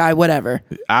 bad guy, whatever.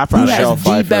 I Who probably has Michelle the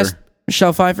Pfeiffer. best?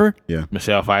 Michelle Pfeiffer? Yeah.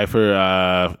 Michelle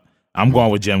Pfeiffer. I'm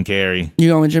going with Jim Carrey. You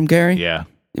going with Jim Carrey? Yeah.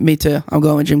 Me too. I'm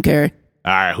going with Jim Carrey.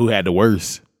 All right. Who had the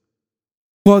worst?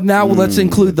 Well, now let's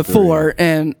include the 4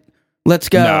 and let's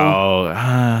go. No,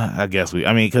 I guess we.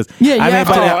 I mean, because Yeah, you I mean, have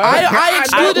to. but I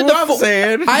excluded the 4.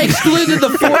 saying. I excluded the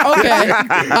 4. Okay.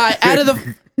 Out of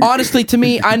the, honestly, to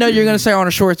me, I know you're going to say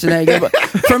Arnold Schwarzenegger, but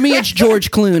for me, it's George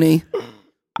Clooney.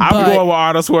 I'm but- going with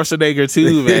Arnold Schwarzenegger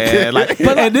too, man. Like,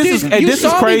 But and this dude, is you this is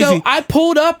saw me, crazy. though. I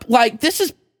pulled up like this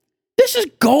is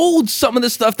gold. Some of the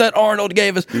stuff that Arnold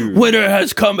gave us. Winter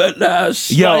has come at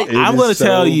last. Yo, Like, I'm is going to so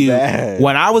tell you, bad.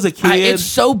 when I was a kid, it's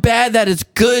so bad that it's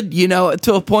good. You know,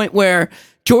 to a point where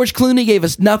George Clooney gave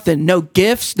us nothing. No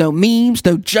gifts, no memes,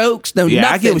 no jokes, no Yeah, I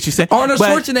nothing. get what you're saying, Arnold but-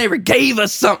 Schwarzenegger gave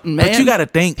us something, man. but you got to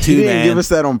think He too, didn't man. give us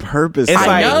that on purpose. It's though.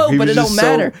 like- I know, He but was it just don't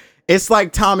matter. It's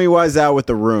like Tommy Wiseau with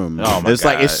The Room. Oh, my it's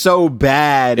like God. it's so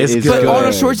bad. It's It's good. But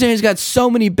Arnold good. Schwarzenegger's got so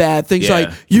many bad things, Yeah. like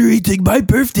you're eating my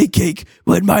birthday cake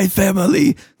with my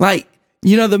family. Like,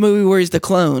 you know the movie where he's the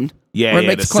clone, Yeah, where he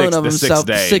yeah, makes a the clone sixth- of the himself. sixth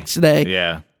day. Sixth day.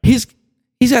 Yeah.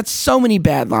 He's got so many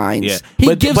bad lines. Yeah.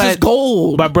 He gives us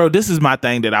gold. But bro, this is my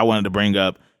thing that I wanted to bring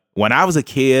up. When I was a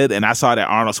kid and I saw that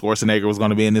Arnold Schwarzenegger was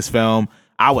going to be in this film,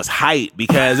 I was hyped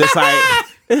because it's like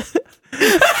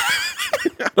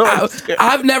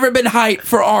I've never been hyped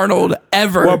for Arnold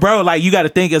ever. well, bro, like you got to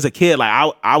think as a kid,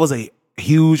 like I was a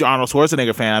huge Arnold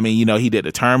Schwarzenegger fan. I mean, you know, he did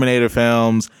the Terminator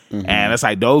films, and it's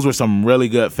like those were some really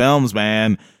good films,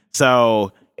 man.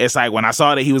 So it's like when I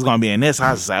saw that he was going to be in this,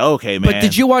 I was just like, okay, man. But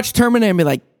did you watch Terminator and be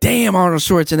like, damn, Arnold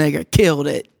Schwarzenegger killed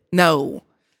it? No.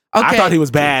 Okay. I thought he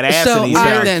was badass So, in these all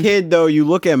right, films. then. Kid though, you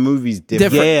look at movies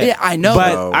different. Different. Yeah, I know.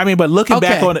 But Bro. I mean, but looking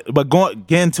back Okay. on it, but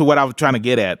getting to what I was trying to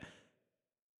get at,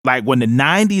 like when the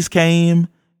 '90s came,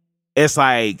 it's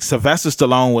like Sylvester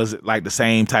Stallone was like the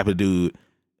same type of dude.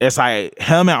 It's like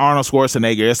him and Arnold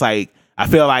Schwarzenegger. It's like I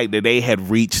feel like that they had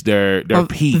reached their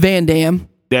peak. Van Damme.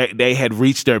 They had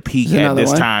reached their peak There's at another this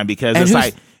one. time because And it's who's-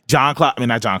 like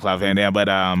not Jean-Claude Van Damme,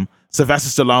 but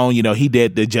Sylvester Stallone. You know, he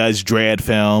did the Judge Dredd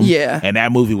film. Yeah. and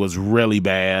that movie was really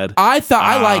bad. I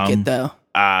like it though.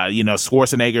 You know,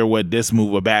 Schwarzenegger with this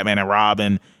movie with Batman and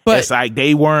Robin. But it's like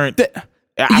they weren't.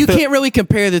 You can't really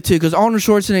compare the two because Arnold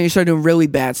Schwarzenegger started doing really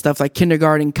bad stuff like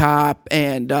Kindergarten Cop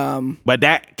and But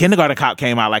that Kindergarten Cop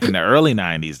came out like in the early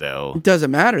 90s though. it doesn't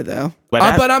matter though.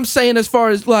 But But I'm saying as far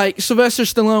as like Sylvester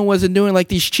Stallone wasn't doing like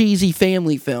these cheesy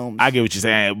family films. I get what you're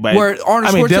saying, but where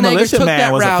Arnold Schwarzenegger Demolition took Man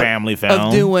that was route a family film.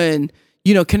 of doing,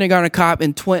 Kindergarten Cop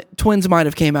and Twins might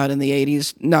have came out in the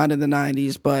 80s, not in the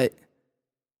 90s, but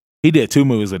He did 2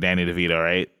 movies with Danny DeVito,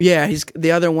 right? yeah,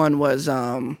 the other one was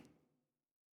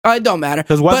it don't matter.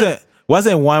 Because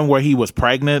wasn't one where he was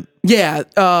pregnant? Yeah,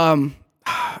 I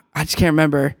just can't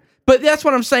remember. But that's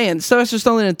what I'm saying. Sylvester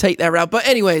Stallone didn't take that route. But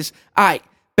anyways, all right,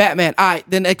 Batman. All right,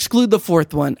 then exclude the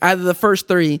fourth one. Out of the first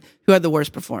 3, who had the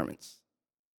worst performance?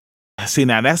 See,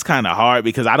 now that's kind of hard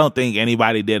because I don't think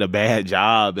anybody did a bad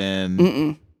job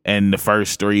in the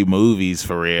first 3 movies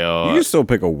for real. You can still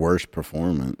pick a worse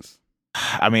performance.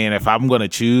 I mean, if I'm going to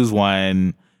choose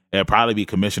one, it'd probably be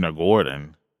Commissioner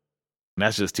Gordon.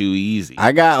 That's just too easy.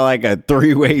 I got like a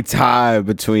 3-way tie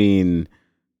between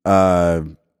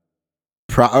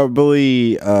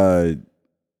probably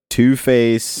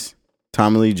Two-Face,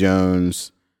 Tommy Lee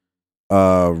Jones,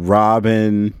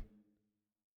 Robin,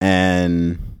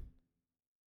 and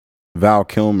Val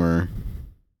Kilmer.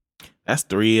 That's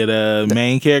 3 of the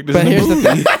main characters But in the here's the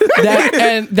movie.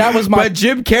 thing. That was my. But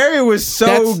Jim Carrey was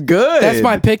so good. That's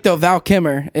my pick, though. Val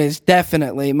Kilmer is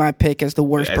definitely my pick as the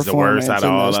worst That's the performance. worst out of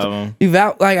in all those of them. Dude,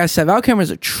 like I said, Val Kilmer's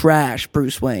a trash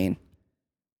Bruce Wayne.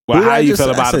 Well, Who did how I you just- feel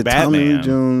I about said Tommy Lee Batman?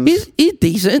 Jones. He's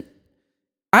decent.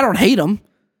 I don't hate him.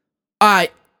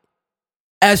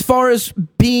 As far as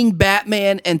being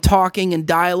Batman and talking and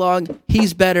dialogue,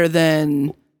 he's better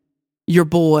than your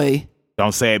boy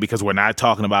Don't say it because we're not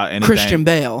talking about anything. Christian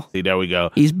Bale. See, there we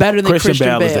go. He's better than Christian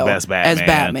Bale is the best Batman. as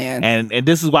Batman. And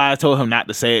this is why I told him not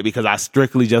to say it because I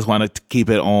strictly just wanted to keep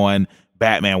it on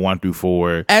Batman 1 through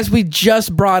 4. As we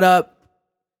just brought up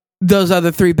those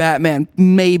other 3 Batman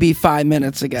maybe 5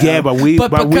 minutes ago. Yeah, but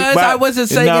because I wasn't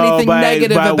saying anything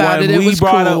negative about it, it was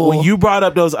cool. When you brought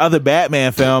up those other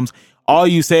Batman films, all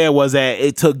you said was that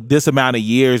it took this amount of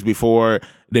years before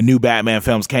the new Batman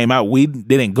films came out. We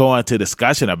didn't go into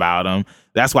discussion about them.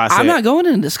 That's why I said I'm not going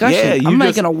into discussion. I'm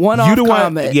making a one-off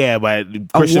comment. Yeah, but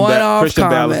Christian Bale is the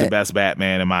comment. best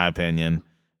Batman in my opinion,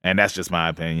 and that's just my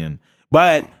opinion.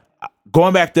 But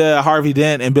going back to Harvey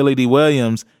Dent and Billy D.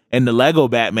 Williams in the Lego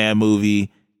Batman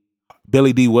movie,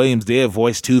 Billy D. Williams did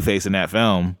voice Two-Face in that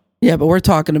film. Yeah, but we're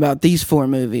talking about these 4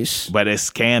 movies. But it's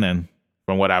canon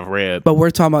from what I've read. But we're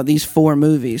talking about these 4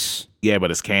 movies. Yeah,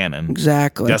 but it's canon.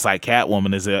 Exactly. Just like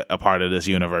Catwoman is a part of this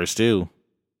universe too,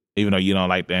 even though you don't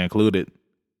like to include it.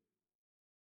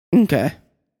 Okay.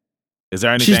 Is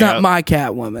there anything? She's not else? my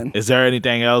Catwoman. Is there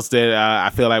anything else that I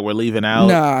feel like we're leaving out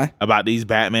Nah. about these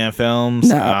Batman films?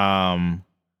 No.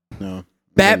 No.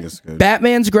 I think it's good.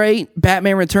 Batman's great.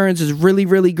 Batman Returns is really,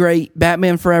 really great.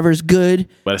 Batman Forever is good.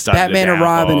 But it started Batman to and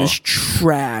Robin downfall. is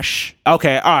trash.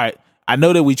 Okay, all right. I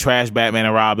know that we trashed Batman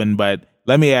and Robin, but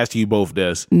let me ask you both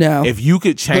this: No. if you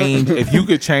could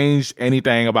change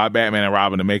anything about Batman and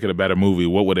Robin to make it a better movie,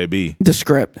 what would it be? The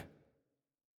script.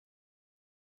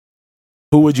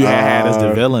 Who would you have had as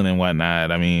the villain and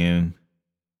whatnot? I mean,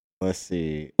 Let's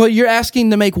see. Well, you're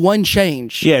asking to make one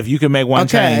change. yeah, if you could make one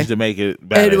Okay. change to make it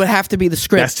better, It would have to be the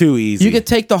script. that's too easy. You could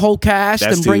take the whole cast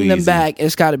That's and too bring them easy. back.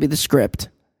 It's got to be the script.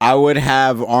 I would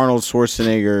have Arnold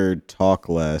Schwarzenegger talk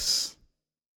less.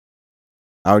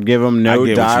 I would give him I no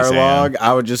get what you're saying. dialogue.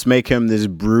 I would just make him this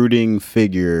brooding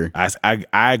figure. I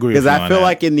agree Because with you I on feel that.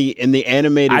 like in the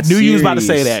animated I knew you was about to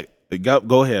say series, that.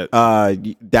 Go ahead.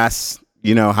 That's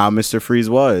how Mr. Freeze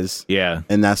was. Yeah.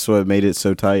 And that's what made it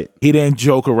so tight. He didn't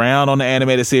joke around on the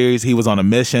animated series. He was on a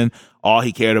mission. All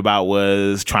he cared about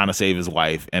was trying to save his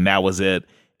wife, and that was it.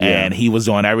 And he was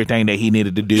doing everything that he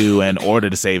needed to do in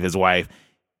order to save his wife.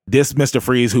 This Mr.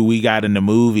 Freeze, who we got in the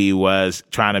movie, was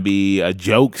trying to be a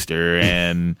jokester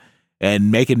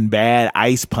and making bad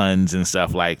ice puns and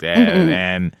stuff like that.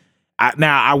 And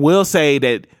I will say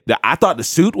that I thought the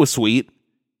suit was sweet.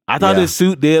 I thought his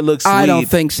suit did look sweet. I don't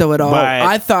think so at all. but-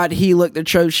 I thought he looked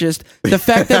atrocious. The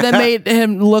fact that they made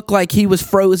him look like he was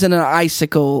frozen in an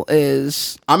icicle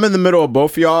is... I'm in the middle of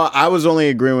both of y'all. I was only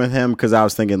agreeing with him because I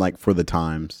was thinking like for the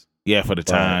times. Yeah, for the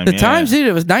time. The yeah. times, dude,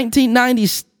 it was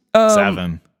 1997.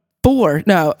 7.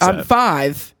 No, Seven.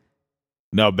 5.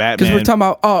 No, Batman. Because we're talking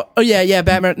about... Oh, yeah,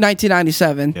 Batman,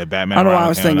 1997. Yeah, Batman I don't know why Robin I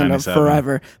was came out thinking in of 97.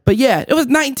 Forever. But yeah, it was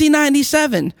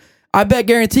 1997. I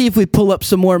guarantee if we pull up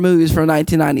some more movies from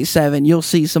 1997, you'll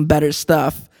see some better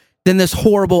stuff than this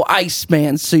horrible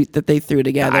Iceman suit that they threw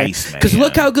together. Iceman. Because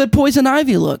look how good Poison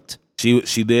Ivy looked. She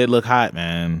did look hot,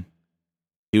 man.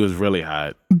 He was really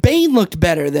hot. Bane looked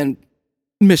better than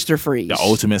Mr. Freeze. The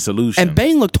ultimate solution. And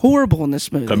Bane looked horrible in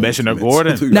this movie. Commissioner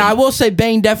Gordon. Now, I will say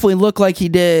Bane definitely looked like he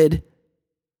did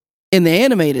in the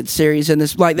animated series, and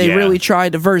this like they really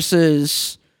tried to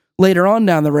versus later on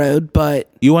down the road. But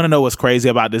you want to know what's crazy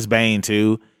about this Bane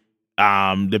too?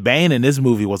 The Bane in this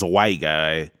movie was a white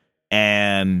guy,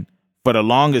 and for the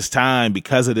longest time,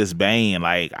 because of this Bane,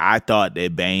 like I thought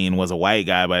that Bane was a white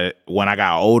guy, but when I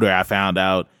got older, I found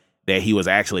out that he was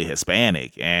actually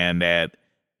Hispanic and that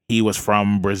he was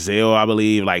from Brazil, I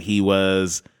believe. Like he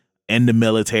was in the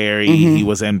military, he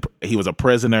was a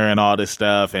prisoner and all this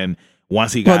stuff. And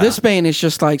once he got this Bane is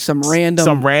just like some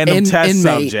random test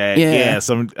inmate.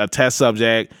 subject, a test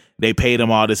subject. They paid him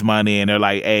all this money, and they're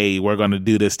like, "Hey, we're going to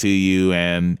do this to you,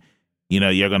 and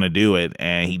you're going to do it."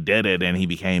 And he did it, and he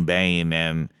became Bane.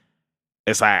 And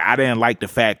it's like I didn't like the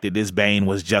fact that this Bane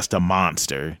was just a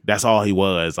monster. That's all he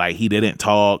was. Like he didn't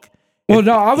talk. Well,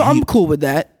 no, I'm cool with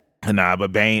that. Nah,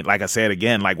 but Bane, like I said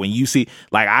again, like when you see,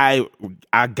 like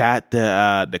I got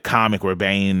the comic where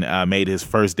Bane made his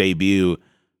first debut,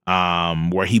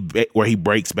 where he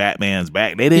breaks Batman's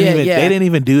back. They didn't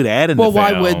even do that in the film.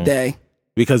 Well, why would they?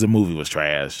 Because the movie was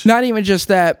trash. Not even just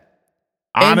that.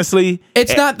 Honestly,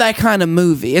 it's not that kind of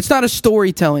movie. It's not a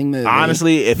storytelling movie.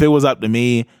 Honestly, if it was up to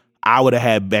me, I would have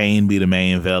had Bane be the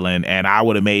main villain, and I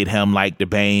would have made him like the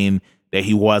Bane that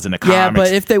he was in the comics. Yeah,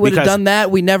 but if they would have done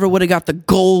that, we never would have got the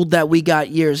gold that we got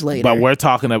years later. But we're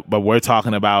talking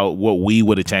about what we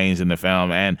would have changed in the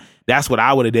film, and that's what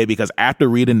I would have did. Because after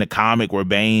reading the comic where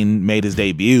Bane made his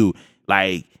debut,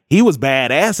 like he was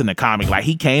badass in the comic. Like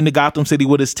he came to Gotham City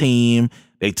with his team.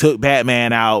 They took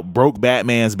Batman out, broke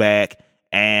Batman's back,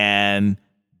 and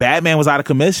Batman was out of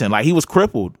commission. Like he was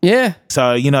crippled. Yeah.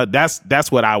 So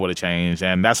that's what I would have changed,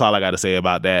 and that's all I got to say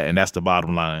about that. And that's the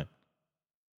bottom line.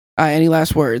 Any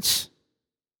last words?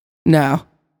 No,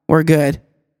 we're good.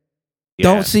 Yeah.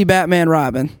 Don't see Batman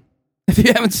Robin. If you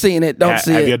haven't seen it, don't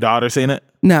see it. Have your daughter seen it?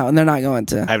 No, and they're not going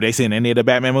to. Have they seen any of the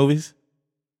Batman movies?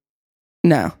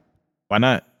 No. Why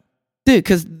not? Dude,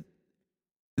 because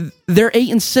they're 8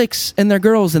 and 6 and they're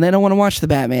girls and they don't want to watch the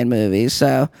Batman movies.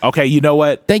 So okay, you know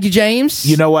what? Thank you, James.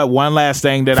 You know what? One last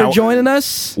thing for joining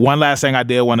us. One last thing I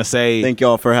did want to say. Thank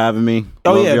y'all for having me.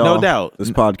 Oh Love yeah, y'all. no doubt.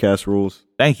 This podcast rules.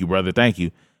 Thank you, brother. Thank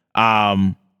you.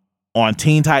 On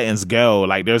Teen Titans Go,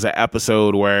 like there's an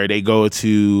episode where they go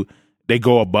above the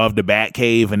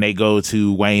Batcave and they go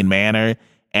to Wayne Manor,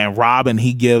 and Robin,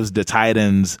 he gives the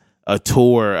Titans a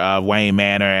tour of Wayne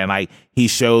Manor, and like he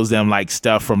shows them like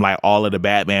stuff from like all of the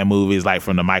Batman movies, like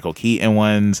from the Michael Keaton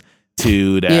ones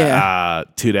to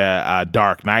the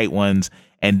Dark Knight ones,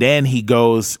 and then he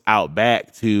goes out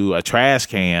back to a trash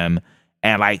can,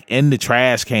 and like in the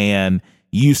trash can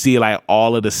you see like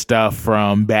all of the stuff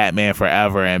from Batman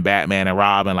Forever and Batman and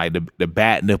Robin, like the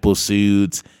bat nipple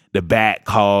suits, the bat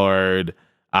card,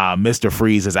 Mr.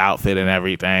 Freeze's outfit and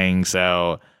everything.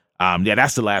 So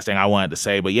that's the last thing I wanted to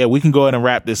say. But yeah, we can go ahead and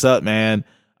wrap this up, man.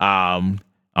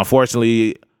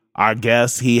 Unfortunately, our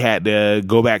guest, he had to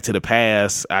go back to the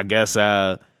past. I guess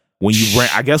when you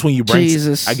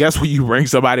bring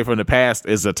somebody from the past,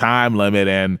 is a time limit,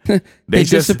 and they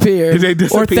disappeared. They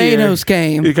disappeared. Or Thanos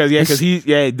came because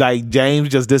like James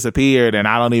just disappeared, and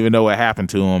I don't even know what happened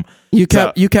to him. You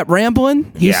kept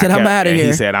rambling. He said, "I'm out of here."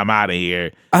 He said, "I'm out of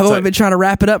here." I've only been trying to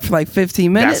wrap it up for like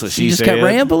 15 minutes. That's what she just said. kept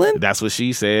rambling. That's what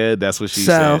she said.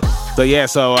 said.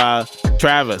 So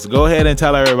Travis, go ahead and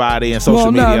tell everybody in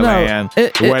social media land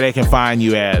where they can find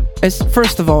you at.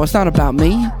 First of all, it's not about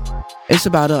me. It's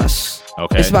about us.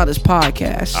 Okay. It's about this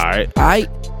podcast. All right.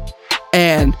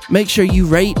 And make sure you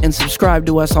rate and subscribe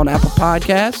to us on Apple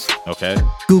Podcasts. Okay.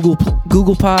 Google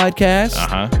Podcasts.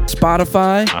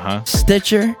 Spotify.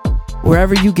 Stitcher.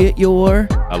 Wherever you get your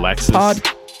Alexa.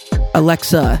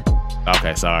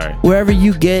 Okay, sorry. Wherever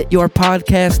you get your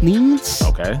podcast needs.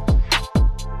 Okay.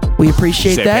 We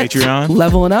appreciate that. Patreon?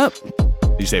 Leveling Up.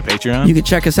 Did you say Patreon? You can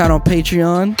check us out on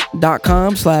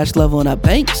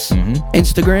patreon.com/levelingupbanks.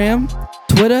 Instagram,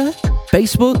 Twitter,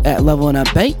 Facebook at Leveling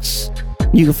Up Banks.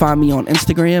 You can find me on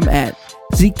Instagram at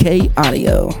ZK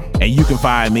Audio. And you can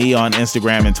find me on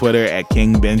Instagram and Twitter at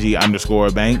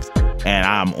KingBenji_Banks. And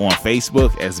I'm on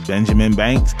Facebook as Benjamin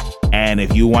Banks. And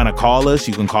if you want to call us,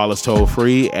 you can call us toll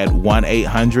free at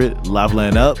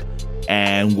 1-800-LEVELING-UP.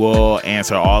 And we'll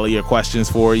answer all of your questions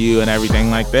for you and everything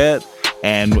like that.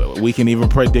 And we can even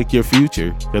predict your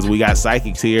future because we got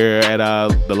psychics here at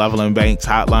the Leveling Banks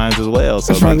hotlines as well.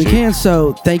 So that's right, we can.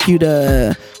 So thank you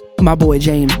to my boy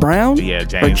James Brown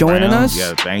for joining us.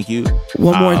 Yeah, thank you.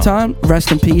 One more time,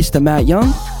 rest in peace to Matt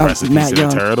Young. Rest in peace to the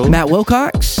Turtle. Matt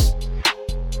Wilcox.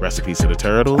 Rest in peace to the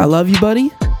Turtle. I love you,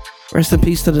 buddy. Rest in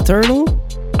peace to the Turtle.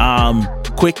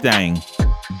 Quick thing.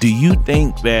 Do you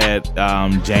think that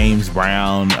James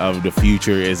Brown of the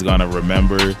future is gonna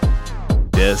remember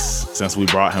this since we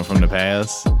brought him from the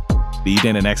past? Do you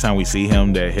think the next time we see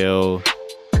him that he'll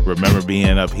remember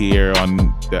being up here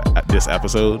on this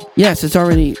episode? Yes,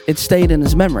 it stayed in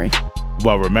his memory.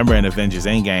 Well, remember in Avengers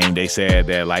Endgame, they said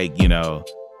that, like, you know,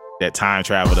 that time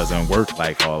travel doesn't work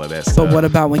like all of that stuff. But what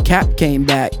about when Cap came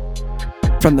back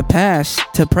from the past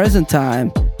to present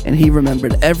time and he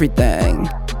remembered everything?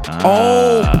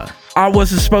 I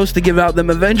wasn't supposed to give out them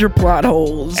Avenger plot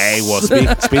holes. Hey, well,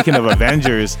 speaking of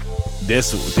Avengers,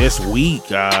 this week,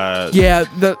 can I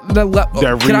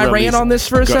rant on this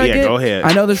for a second? Yeah, go ahead.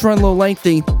 I know this run a little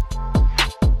lengthy.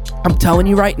 I'm telling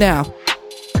you right now,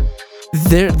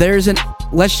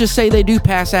 let's just say they do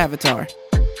pass Avatar,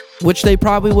 which they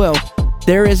probably will.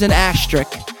 There is an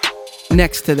asterisk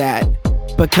next to that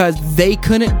because they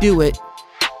couldn't do it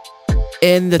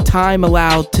in the time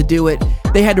allowed to do it.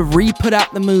 They had to re-put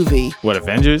out the movie. What,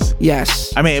 Avengers?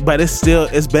 Yes. I mean, but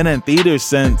it's been in theaters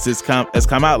since it's come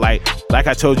out. Like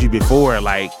I told you before,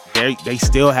 like they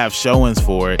still have showings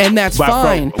for it, and that's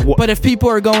fine. But if people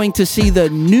are going to see the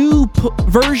new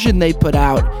version they put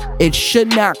out, it should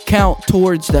not count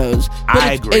towards those. But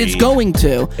I agree. It's going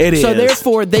to. So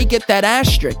therefore, they get that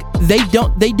asterisk. They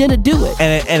didn't do it.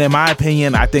 And in my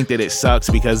opinion, I think that it sucks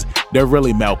because they're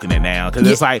really milking it now. Because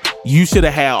it's like, you should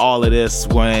have had all of this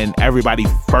when everybody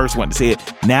first went to see it.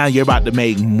 Now you're about to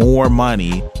make more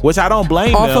money, which I don't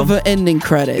blame them. Off of an ending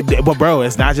credit. But bro,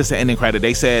 it's not just an ending credit.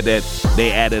 They said that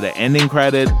they added an ending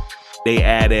credit. They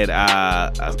added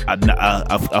a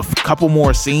couple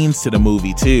more scenes to the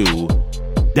movie too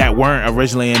that weren't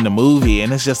originally in the movie.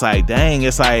 And it's just like, dang,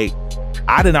 it's like,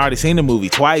 I done already seen the movie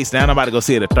twice. Now I'm about to go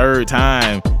see it a third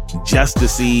time just to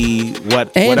see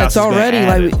what else it's already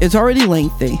it's already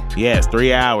lengthy. Yeah, it's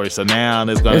 3 hours. So now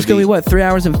there's gonna be what, 3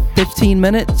 hours and 15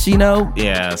 minutes, you know?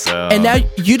 Yeah, so and now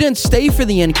you didn't stay for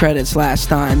the end credits last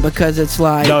time because it's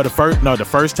like the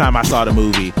first time I saw the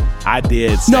movie, I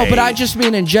did stay. No, but I just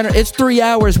mean in general, it's 3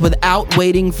 hours without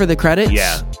waiting for the credits.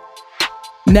 Yeah.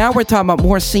 Now we're talking about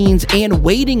more scenes and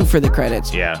waiting for the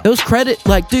credits. Yeah. Those credits,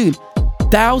 like, dude,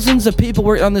 thousands of people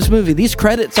worked on this movie. These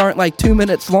credits aren't like 2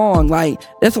 minutes long. Like,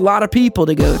 that's a lot of people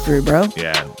to go through, bro.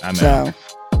 Yeah, I know.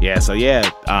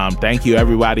 Thank you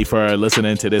everybody for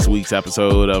listening to this week's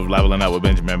episode of Leveling Up with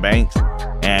Benjamin Banks.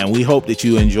 And we hope that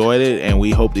you enjoyed it, and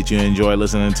we hope that you enjoy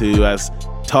listening to us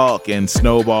talk and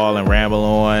snowball and ramble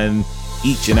on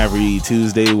each and every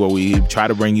Tuesday, where we try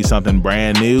to bring you something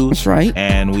brand new. That's right.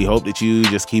 And we hope that you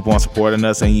just keep on supporting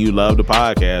us and you love the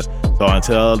podcast. So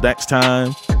until next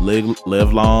time,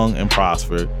 live long and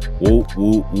prosper. Woo,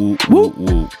 woo, woo, woo,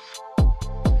 woo.